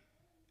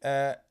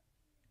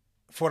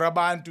 For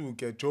Abantu,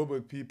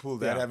 Joburg people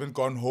that haven't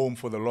gone home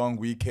for the long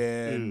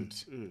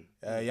weekend,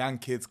 young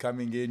kids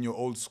coming in, your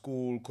old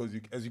school, because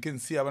as you can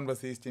see,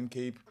 Abantu Eastern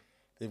Cape,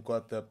 they've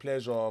got the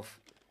pleasure of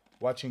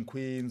watching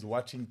Queens,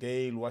 watching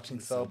Dale, watching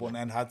Selborne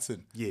and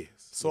Hudson. Yes.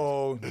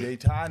 So they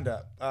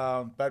tanda.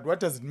 But what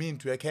does it mean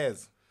to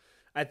ICAS?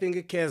 I think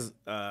ICAS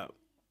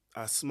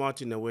are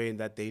smart in a way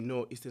that they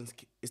know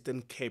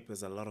Eastern Cape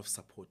has a lot of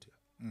support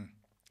here.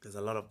 There's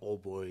a lot of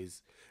old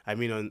boys. I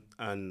mean,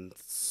 on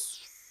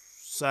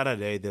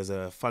Saturday, there's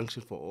a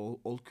function for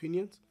old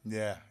Queenians.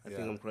 Yeah. I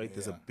think I'm correct.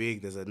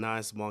 There's a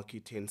nice marquee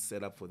tent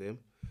set up for them.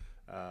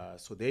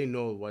 So they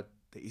know what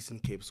the Eastern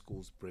Cape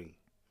schools bring.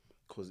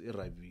 Because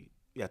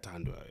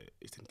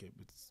Eastern Cape,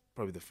 it's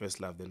probably the first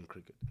love, then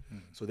cricket.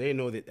 So they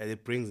know that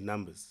it brings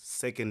numbers.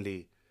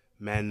 Secondly,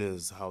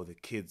 manners, how the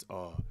kids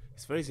are.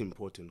 It's very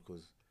important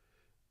because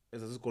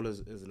as a school, as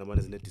a number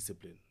is net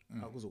discipline.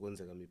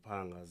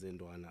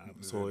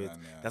 So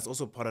that's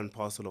also part and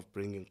parcel of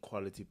bringing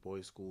quality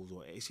boys schools,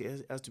 or actually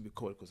it has to be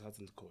co-ed because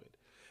Hudson's co-ed.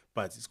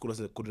 But the school has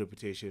a good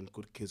reputation,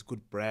 good kids,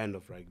 good brand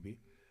of rugby.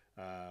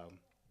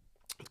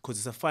 Because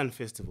it's a fun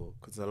festival,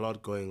 because there's a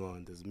lot going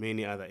on. There's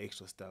many other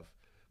extra stuff.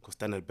 Because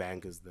Standard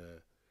Bank is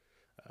the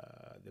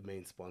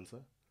main sponsor.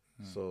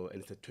 So,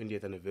 and it's the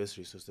 20th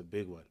anniversary, so it's a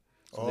big one.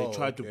 So they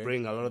tried to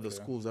bring a lot of the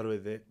schools that were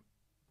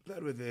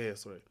there,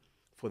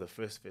 for the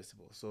first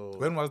festival. So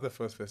when was the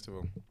first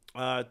festival?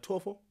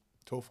 2004.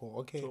 2004,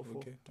 okay.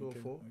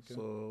 2004.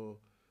 So,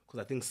 because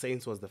I think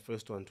Saints was the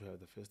first one to have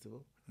the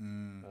festival,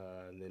 and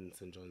then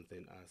St. John's,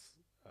 then us.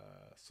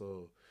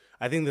 So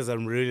I think there's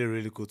some really,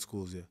 really good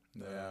schools here.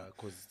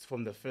 Because it's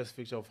from the first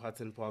fixture of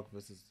Hudson Park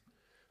versus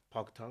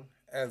Parktown.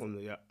 As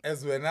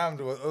when I'm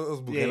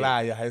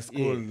high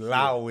school,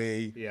 Lawe,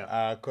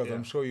 because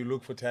I'm sure you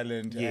look for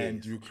talent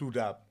and you clued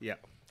up. Yeah.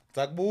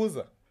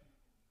 Zakbuza.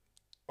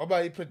 What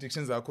about your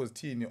predictions are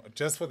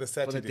just for the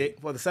Saturday?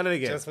 For the Saturday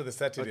game. Just for the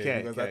Saturday,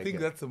 Okay, because okay, I think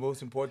okay. that's the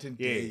most important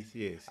day.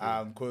 Yes.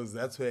 Because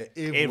that's where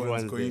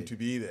everyone's going there. to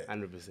be there.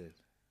 100%.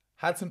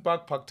 Hudson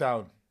Park,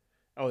 Parktown.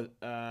 Oh,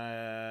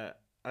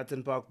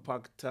 Hutton Park,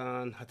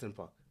 Parktown, Hutton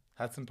Park.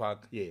 Hudson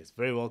Park. Yes,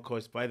 very well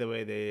coached. By the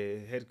way,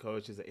 the head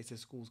coach is the SS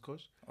Schools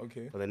coach.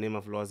 Okay. For the name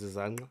of Loaz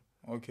Zanga.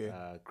 Okay.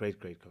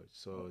 Great coach.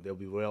 So they'll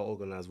be well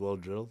organized, well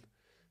drilled.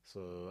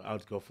 So I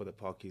would go for the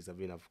Parkies. I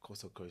mean, of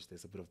course, coach,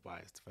 there's a bit of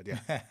bias, but yeah.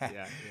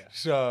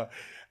 Sure.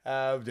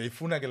 They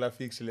funa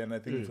fixture, and I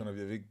think it's going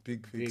to be a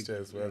big fixture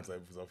as well. Yeah.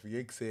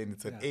 So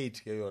it's at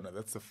 8 here.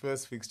 That's the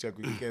first fixture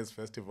Cares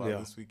Festival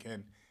this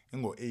weekend.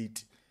 Ingo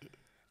 8.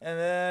 And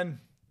then,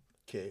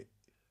 okay,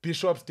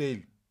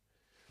 Bishopsdale.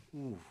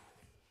 Ooh.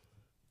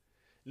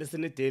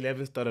 Listen, they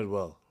haven't started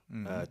well,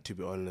 to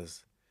be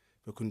honest.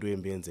 We couldn't do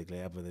MBNZ,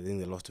 but I think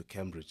they lost to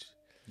Cambridge.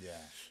 Yeah.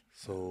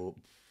 So,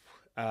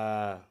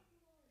 I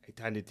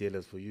turned the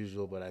tailors for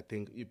usual, but I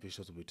think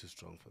Bishops will be too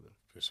strong for them.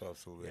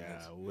 Bishops will win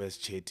it. Wes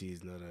Chetty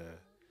is not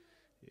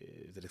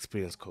he's an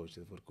experienced coach.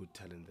 They've got good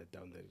talent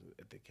down there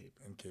at the Cape.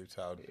 In Cape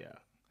Town. Yeah.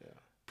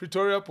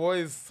 Pretoria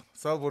Boys,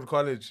 Southwood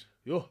College.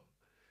 Yo.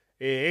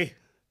 Hey.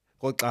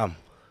 Go come.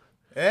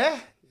 Eh?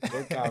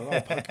 Because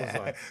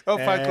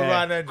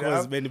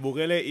when the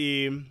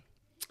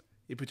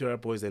Pretoria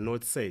Boys, the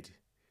North said,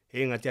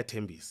 hey, ngathi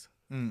yathembisa.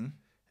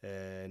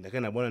 Ndake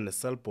ndabona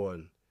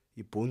ne-Selborne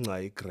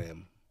ibhunca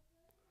igram.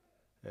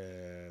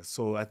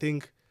 So I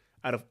think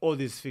out of all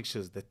these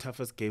fixtures, the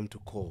toughest game to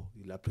call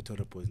is La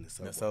Pretoria Boys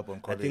and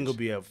Selborne I think it'll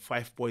be a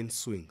 5-point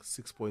swing,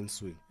 6-point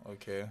swing.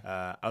 Okay.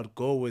 I'd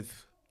go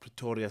with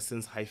Pretoria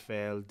since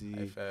Highveld.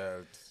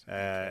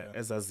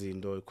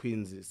 Ezazindo,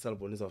 Queens,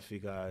 Selborne is a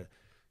figure,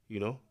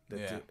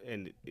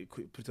 and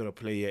Pretoria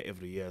play here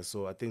every year.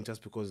 So I think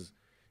just because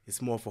it's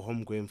more for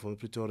home game for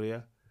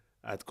Pretoria,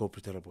 I'd go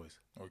Pretoria Boys.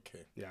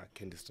 Okay. Yeah,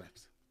 Candy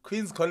Stripes.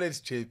 Queens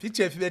College Chief.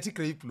 Chief Betty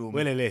Grape Bloom.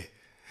 Well,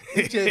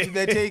 Chief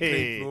Betty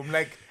Grape Bloom.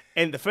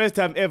 And the first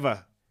time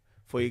ever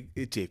for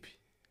JP.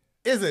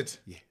 Is it?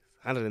 Yes.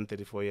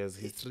 134 years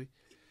history.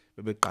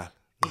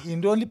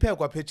 In the only pair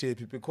kwa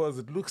JP because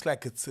it looks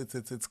like it's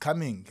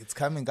coming. It's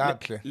coming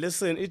up.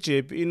 Listen,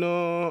 JP,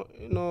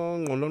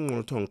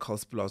 Ngolon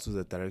Carls Plus is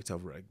the director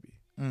of rugby.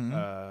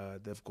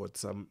 They've got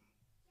some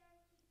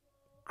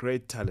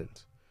great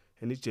talent.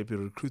 And JP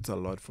recruits a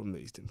lot from the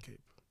Eastern Cape.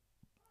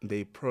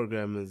 The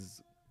program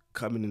is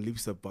coming in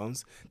leaps and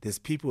bounds. There's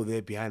people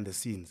there behind the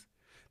scenes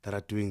that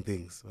are doing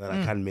things that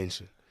I can't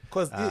mention.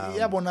 Because they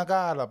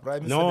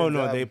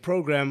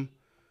program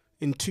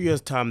in 2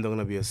 years' time. They're going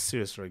to be a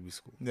serious rugby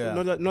school. Yeah.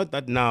 Not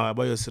that now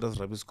about a serious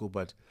rugby school,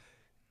 but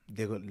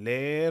they're going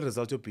to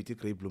result of PT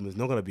Grey Bloom is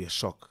not going to be a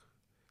shock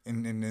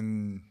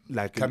in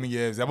like coming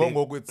years.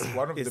 It's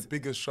one of the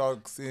biggest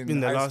shocks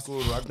in high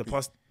school rugby. The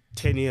past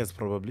 10 years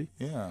probably.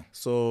 Yeah.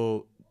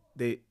 So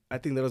I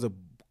think there was a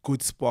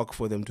good spark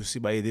for them to see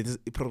by this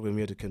program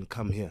here can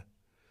come here.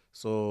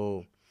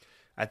 So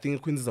I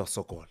think Queens is a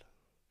so-called.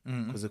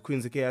 Because the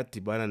Queens are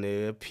Tibana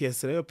and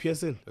Pearson.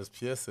 There's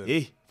Pearson.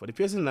 Hey, for the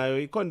Pearson now,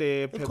 you can't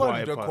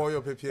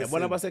Pearson.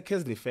 One of us a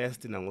Kesney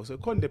first in Ango, so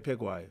can't they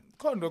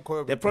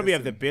probably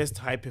have the best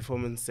high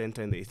performance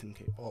center in the Eastern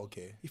Cape. Oh,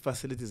 okay. The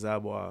facilities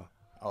are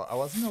I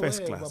wasn't first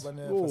aware class.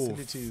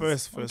 Facilities.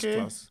 First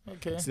class.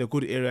 Okay. It's in a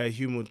good area,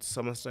 Humid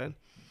Summerstrand.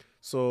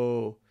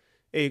 So,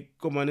 hey,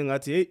 come on,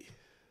 hey,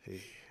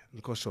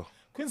 Nkosho.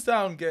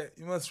 Queenstown,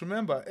 you must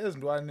remember, as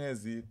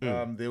Ndwanezi,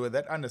 they were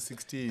that under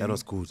 16. That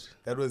was good.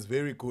 That was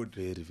very good.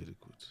 Very, very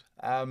good.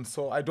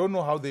 So I don't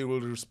know how they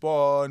will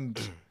respond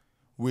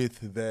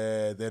with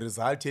the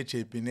result here,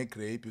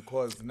 JP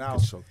because now,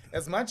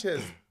 as much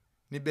as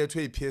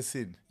Nibetwe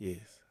Pearson,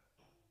 yes,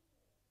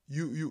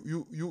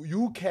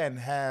 you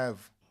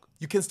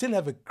can still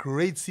have a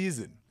great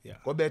season. Yeah.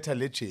 Go better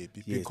let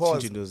JP yes,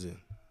 because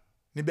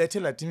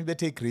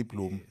Nibete Grape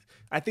Bloom. Yes.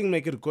 I think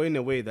make it go in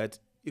a way that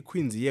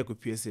Queens here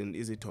with Pearson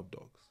is a top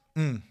dogs.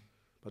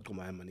 But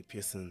my money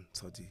Pearson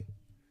Saudi.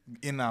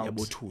 In out.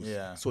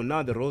 Yeah. So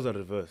now the roles are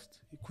reversed.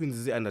 Queens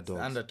is the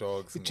underdogs.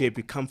 Underdogs.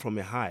 JP come from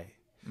a high.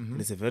 And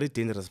it's a very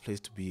dangerous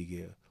place to be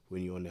here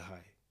when you're on a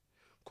high.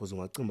 Because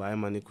my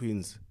money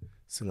Queens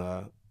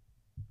singa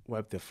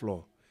wipe the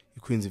floor.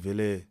 Queens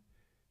vele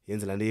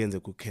yenze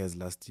ku cares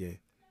last year.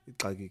 It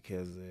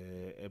cares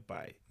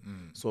by.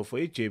 So for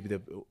Egypt,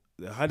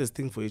 the hardest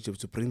thing for Egypt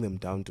is to bring them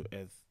down to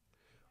earth.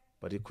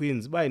 But the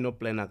Queens buy no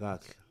plan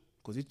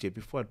because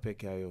Egypt forward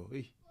pack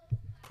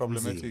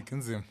problematic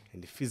and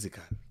the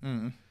physical.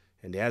 And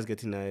they has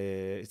getting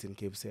Eastern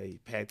Cape say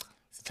pack.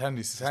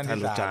 Stand So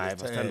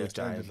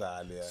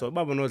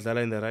Baba knows that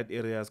in the right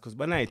areas because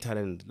Bana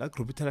talent, that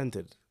group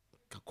talented.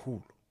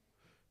 Cool.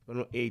 But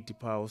no 80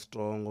 power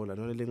strong or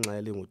only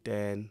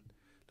 10,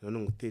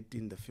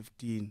 13, the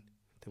 15.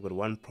 They've got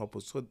one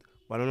proper. So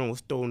Banana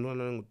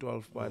stone,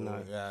 12 by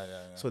now.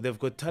 Yeah. So they've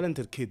got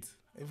talented kids.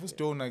 If we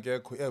don't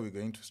get, yeah, we're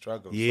going to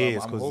struggle.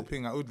 Yes, so I'm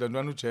hoping.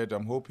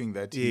 I'm hoping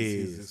that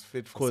he's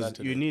fit for because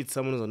Saturday. you need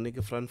someone who's on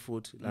the front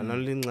foot.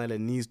 Lanolingcele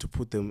needs to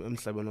put them but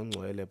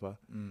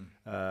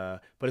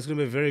it's going to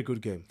be a very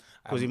good game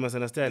because you must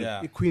understand.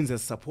 yeah. The Queens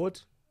has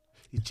support,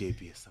 the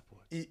JP has support.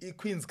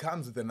 Queens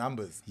comes with the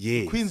numbers.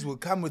 Yes. Queens will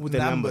come with the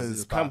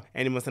numbers. Come,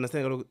 and you must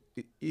understand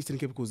Eastern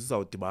Cape because it's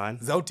out Because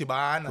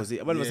Zawutibana.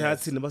 abantu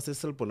basehathini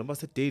baseselbon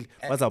basedale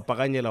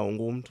bazawupakanyela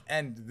wonke umuntu.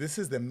 And this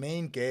is the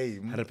main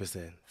game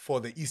 100%. for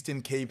the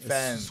Eastern Cape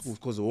fans.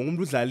 Because wonke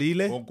umuntu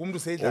udlalile, Wonke umuntu wonke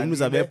useyidlalile. umuntu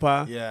zabe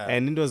pha, Yeah.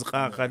 and into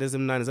zikrakra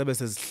ezimnandi zabe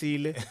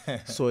sezihlile,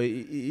 so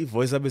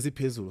i-voice zabe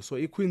siphezulu. So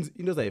i-Queens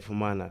into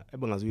zayifumana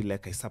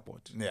ebengazuyileka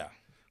i-support. Yeah.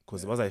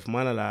 Because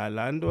bazayifumana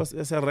la nto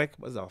yaserek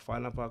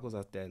bazawufana pha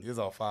kuzastand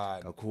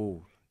Izawufana.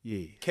 kakhulu.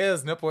 Yeah.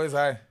 Cares ne boys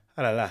high.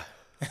 Alala.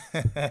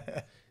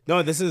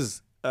 No, this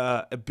is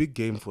a big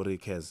game for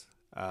Rikez.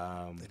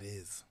 It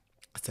is.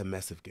 It's a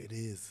massive game. It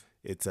is.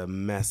 It's a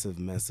massive,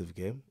 massive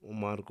game.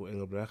 Marco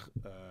Engelbrecht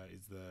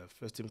is the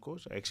first team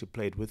coach. I actually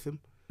played with him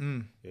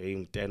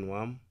in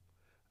 10-1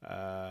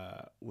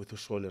 with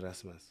Sean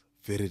Erasmus.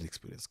 Very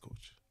experienced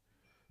coach.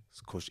 He's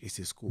coached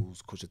EC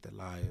Schools, coached at the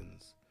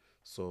Lions.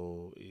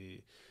 So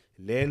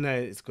Lena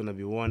is going to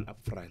be one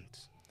up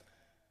front.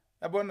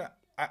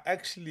 I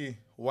actually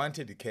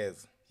wanted the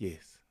Cares.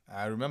 Yes.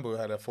 I remember we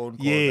had a phone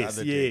call Yes,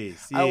 the other day.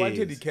 yes, I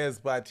wanted the yes. Cares,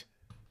 but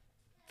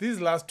these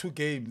last two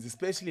games,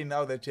 especially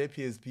now that JP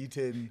has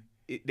beaten,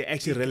 They're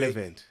actually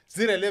relevant. it's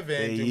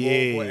irrelevant.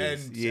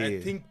 Yes, and yes. I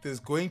think there's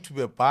going to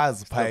be a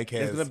buzz by There's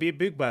Cares. going to be a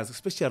big buzz,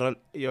 especially around,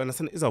 you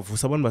understand, it's a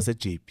someone was a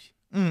JP.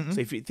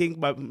 So if you think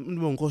about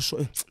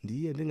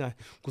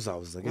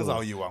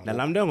Kuzawuyiwa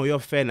nalamntu engoyo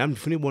fan nam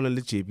ndifuna ibona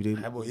le JP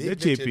Yabo, le yiphi le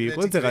JP JP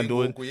kwenzeka lethi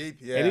ntoni ngoku,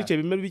 yiphi, and yeah.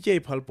 iJP mele bitye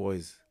iPaul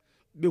boys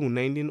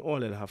bengu-19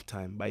 all at half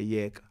time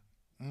bayiyeka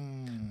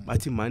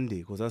bathi Monday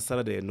because that's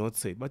Saturday not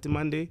said bathi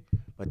Monday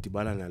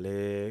badibana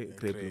nale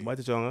Grey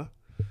bathi jonga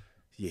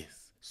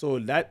yes so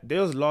that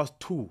those last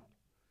two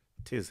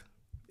tis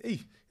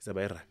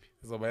izaba irugby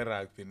Izoba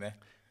rugby ne.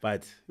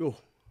 but yo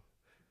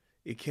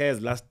it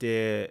cares last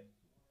year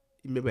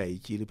maybe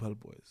ayityile iPaul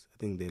boys I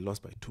think they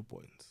lost by 2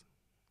 points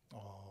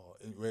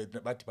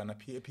But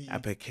PAP.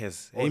 apha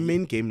cares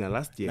main game na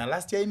last year Now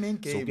last year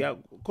main so game. kuya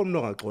khona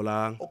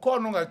ungaxolanga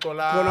Ukhona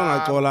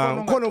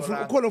ungaxolanga.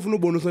 khona ufuna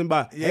ubonisa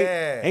uba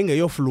Yeah.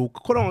 engeyo fluke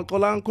khona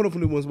ungaxolanga khona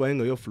ufuna ubonisa uba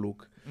engeyo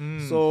fluke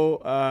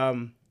so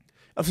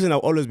obviously I'll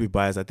always be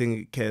biased I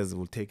think Cares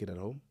will take it at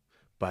home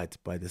but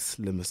by the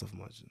slimmest of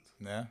margins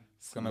Yeah.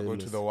 It's gonna go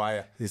to the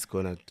wire. it's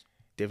gonna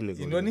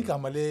definitely go Intoni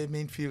igama le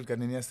main field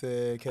kanini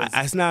yase Cares?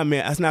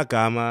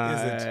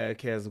 asinagama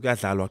Cares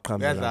kuyadlalwa qha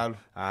Kuyadlalwa.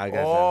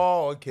 kuyadlalwa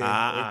Oh, okay.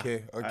 Ah, Okay.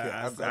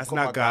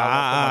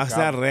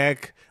 asina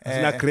rec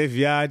asina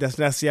graveyard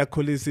asina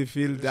siyakhulisa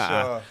field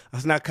Sure.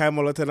 asina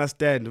khaimolotena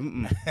stand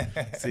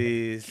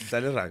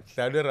sidlala rugby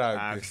Dlale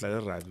rugby.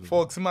 sidlala rugby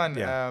Folks man,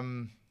 Yeah.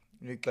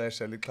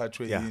 ixesha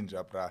liqhathwe Yeah.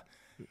 yinja bra.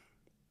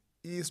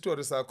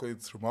 I-story sakho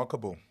it's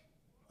remarkable.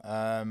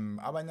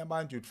 Abanye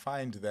abantu you'd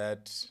find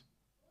that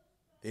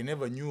they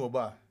never knew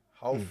about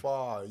how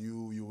far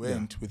you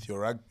went with your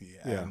rugby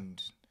Yeah.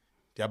 and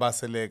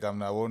diyabaseleka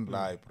mna won't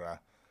lie bra.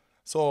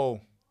 So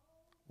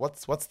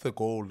what's the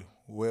goal?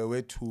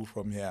 Where to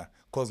from here?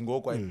 Because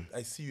Ngoko,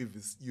 I see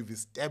you've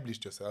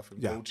established yourself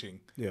in Yeah. coaching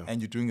Yeah.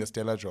 and you're doing a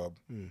stellar job.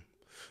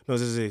 No,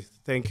 Zizi,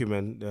 thank you,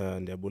 man.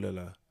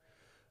 Ndiyabulela.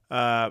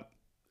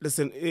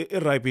 Listen,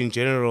 rugby in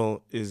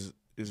general is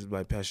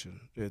my passion.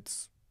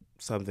 It's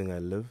something I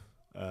live.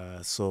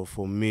 So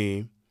for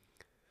me,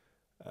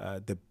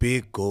 the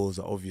big goals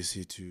are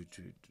obviously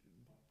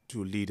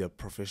to lead a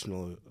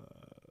professional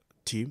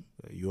team,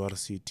 a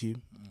URC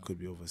team, could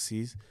be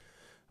overseas.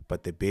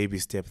 But the baby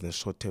steps and the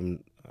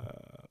short-term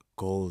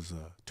goals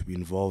are to be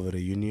involved at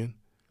a union,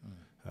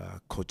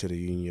 coach at a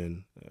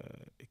union.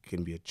 It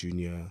can be a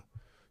junior,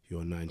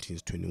 your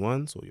 19s,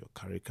 21s, or your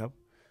Curry Cup.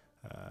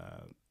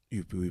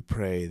 We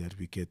pray that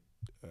we get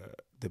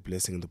the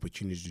blessing and the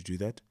opportunity to do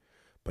that.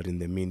 But in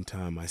the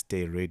meantime, I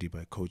stay ready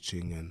by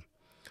coaching and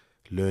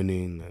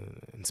learning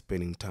and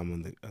spending time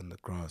on the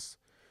grass.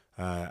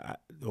 The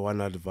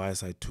one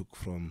advice I took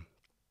from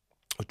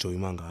Joey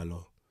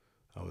Mangalo,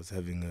 I was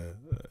having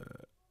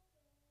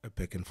a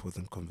back and forth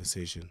and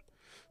conversation.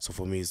 So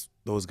for me,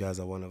 those guys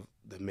are one of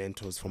the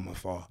mentors from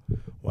afar.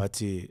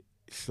 Wati,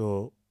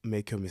 so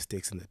make your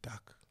mistakes in the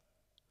dark.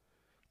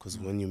 Because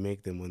when you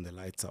make them when the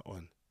lights are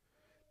on,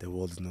 the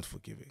world is not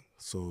forgiving.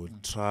 So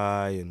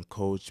try and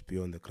coach, be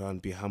on the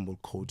ground, be humble,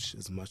 coach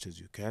as much as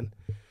you can.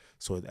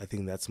 So I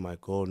think that's my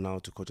goal now,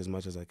 to coach as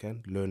much as I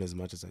can, learn as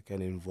much as I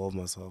can, involve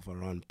myself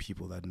around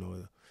people that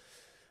know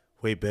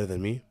way better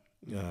than me.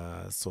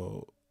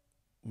 So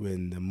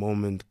when the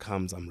moment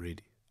comes, I'm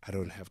ready. I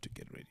don't have to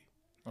get ready.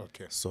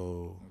 Okay.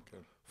 So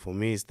for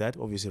me, it's that.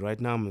 Obviously, right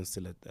now, I'm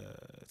still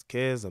at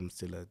Cares. I'm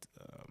still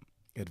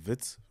at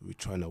Wits. We're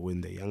trying to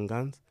win the young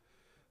guns.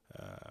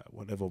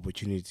 Whatever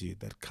opportunity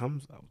that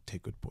comes, I'll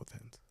take with both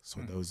hands. So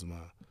those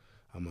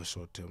are my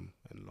short-term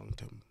and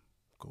long-term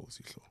goals.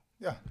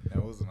 Yeah,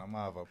 Nyawoza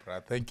namava,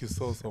 bra. Thank you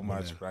so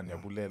much, bra.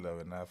 Nyabulela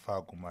wena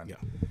faku man.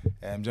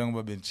 Yeah.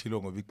 Njengoba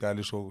benchilo ngoba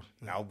iqala show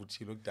nawe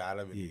ubuchilo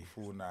kudala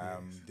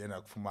bengifuna then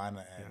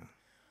akufumana and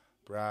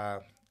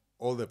bra,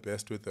 all the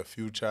best with the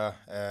future.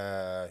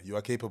 You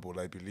are capable,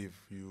 I believe.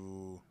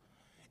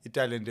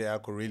 Talent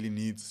yakho really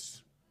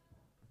needs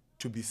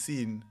to be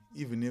seen,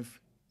 even if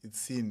it's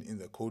seen in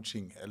the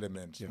coaching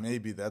element. Yeah.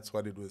 Maybe that's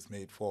what it was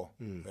made for.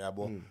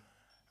 Yabo.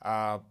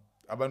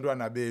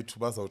 Abantwana bethu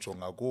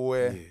bazawujonga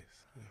kuwe.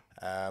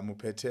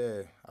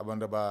 Muphethe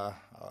abantu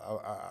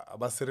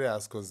aba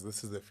serious, because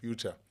this is the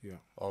future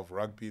of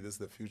rugby. This is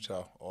the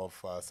future of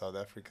South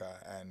Africa,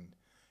 and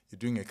you're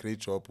doing a great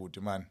job,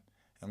 man.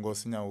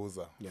 Enkosi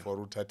Nyawoza for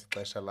uthatha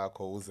ixesha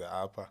lakho uze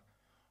apha.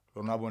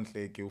 Lona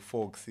Ntleki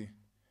uFoxy.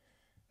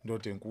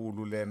 Ndoda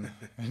enkulu lena.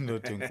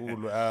 Ndoda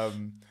enkulu.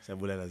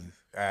 Siyabulela sis.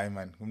 Hayi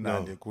man,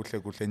 kumnandi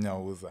kuhle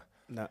Nyawoza.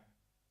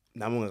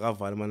 Nami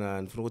ungakavali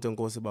mana ngifuna ukuthi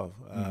enkosi bava.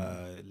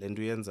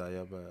 Lento yenzayo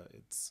yaba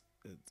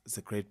it's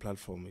a great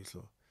platform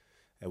isho.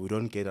 We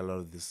don't get a lot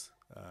of this.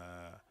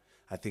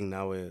 I think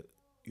now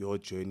your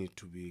journey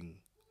to being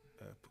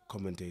a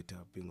commentator,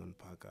 being on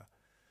Parker,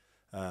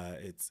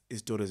 it's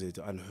stories that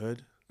are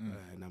unheard,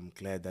 and I'm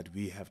glad that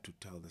we have to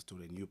tell the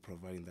story, and you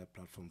providing that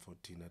platform for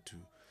Tina to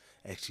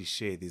actually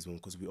share this one,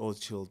 because we all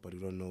chilled, but we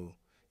don't know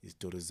his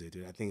stories.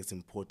 I think it's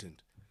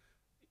important.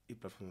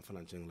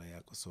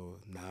 So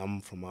now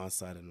from our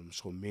side, and I'm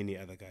sure many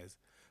other guys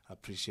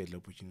appreciate the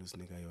opportunity.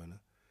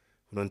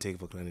 We don't take it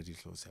for granted.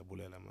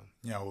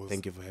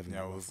 Thank you for having me.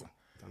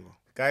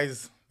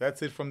 Guys,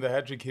 that's it from the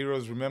Hattrick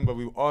Heroes. Remember,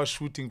 we are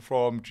shooting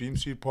from Dream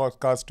Street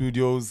Podcast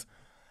Studios.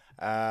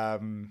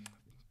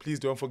 Please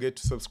don't forget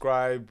to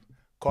subscribe,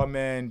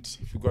 comment.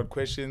 If you've got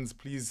questions,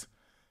 please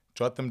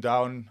jot them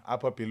down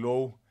up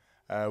below.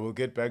 We'll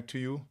get back to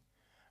you.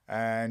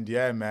 And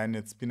yeah, man,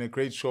 it's been a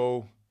great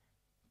show.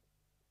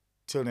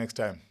 Till next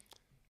time.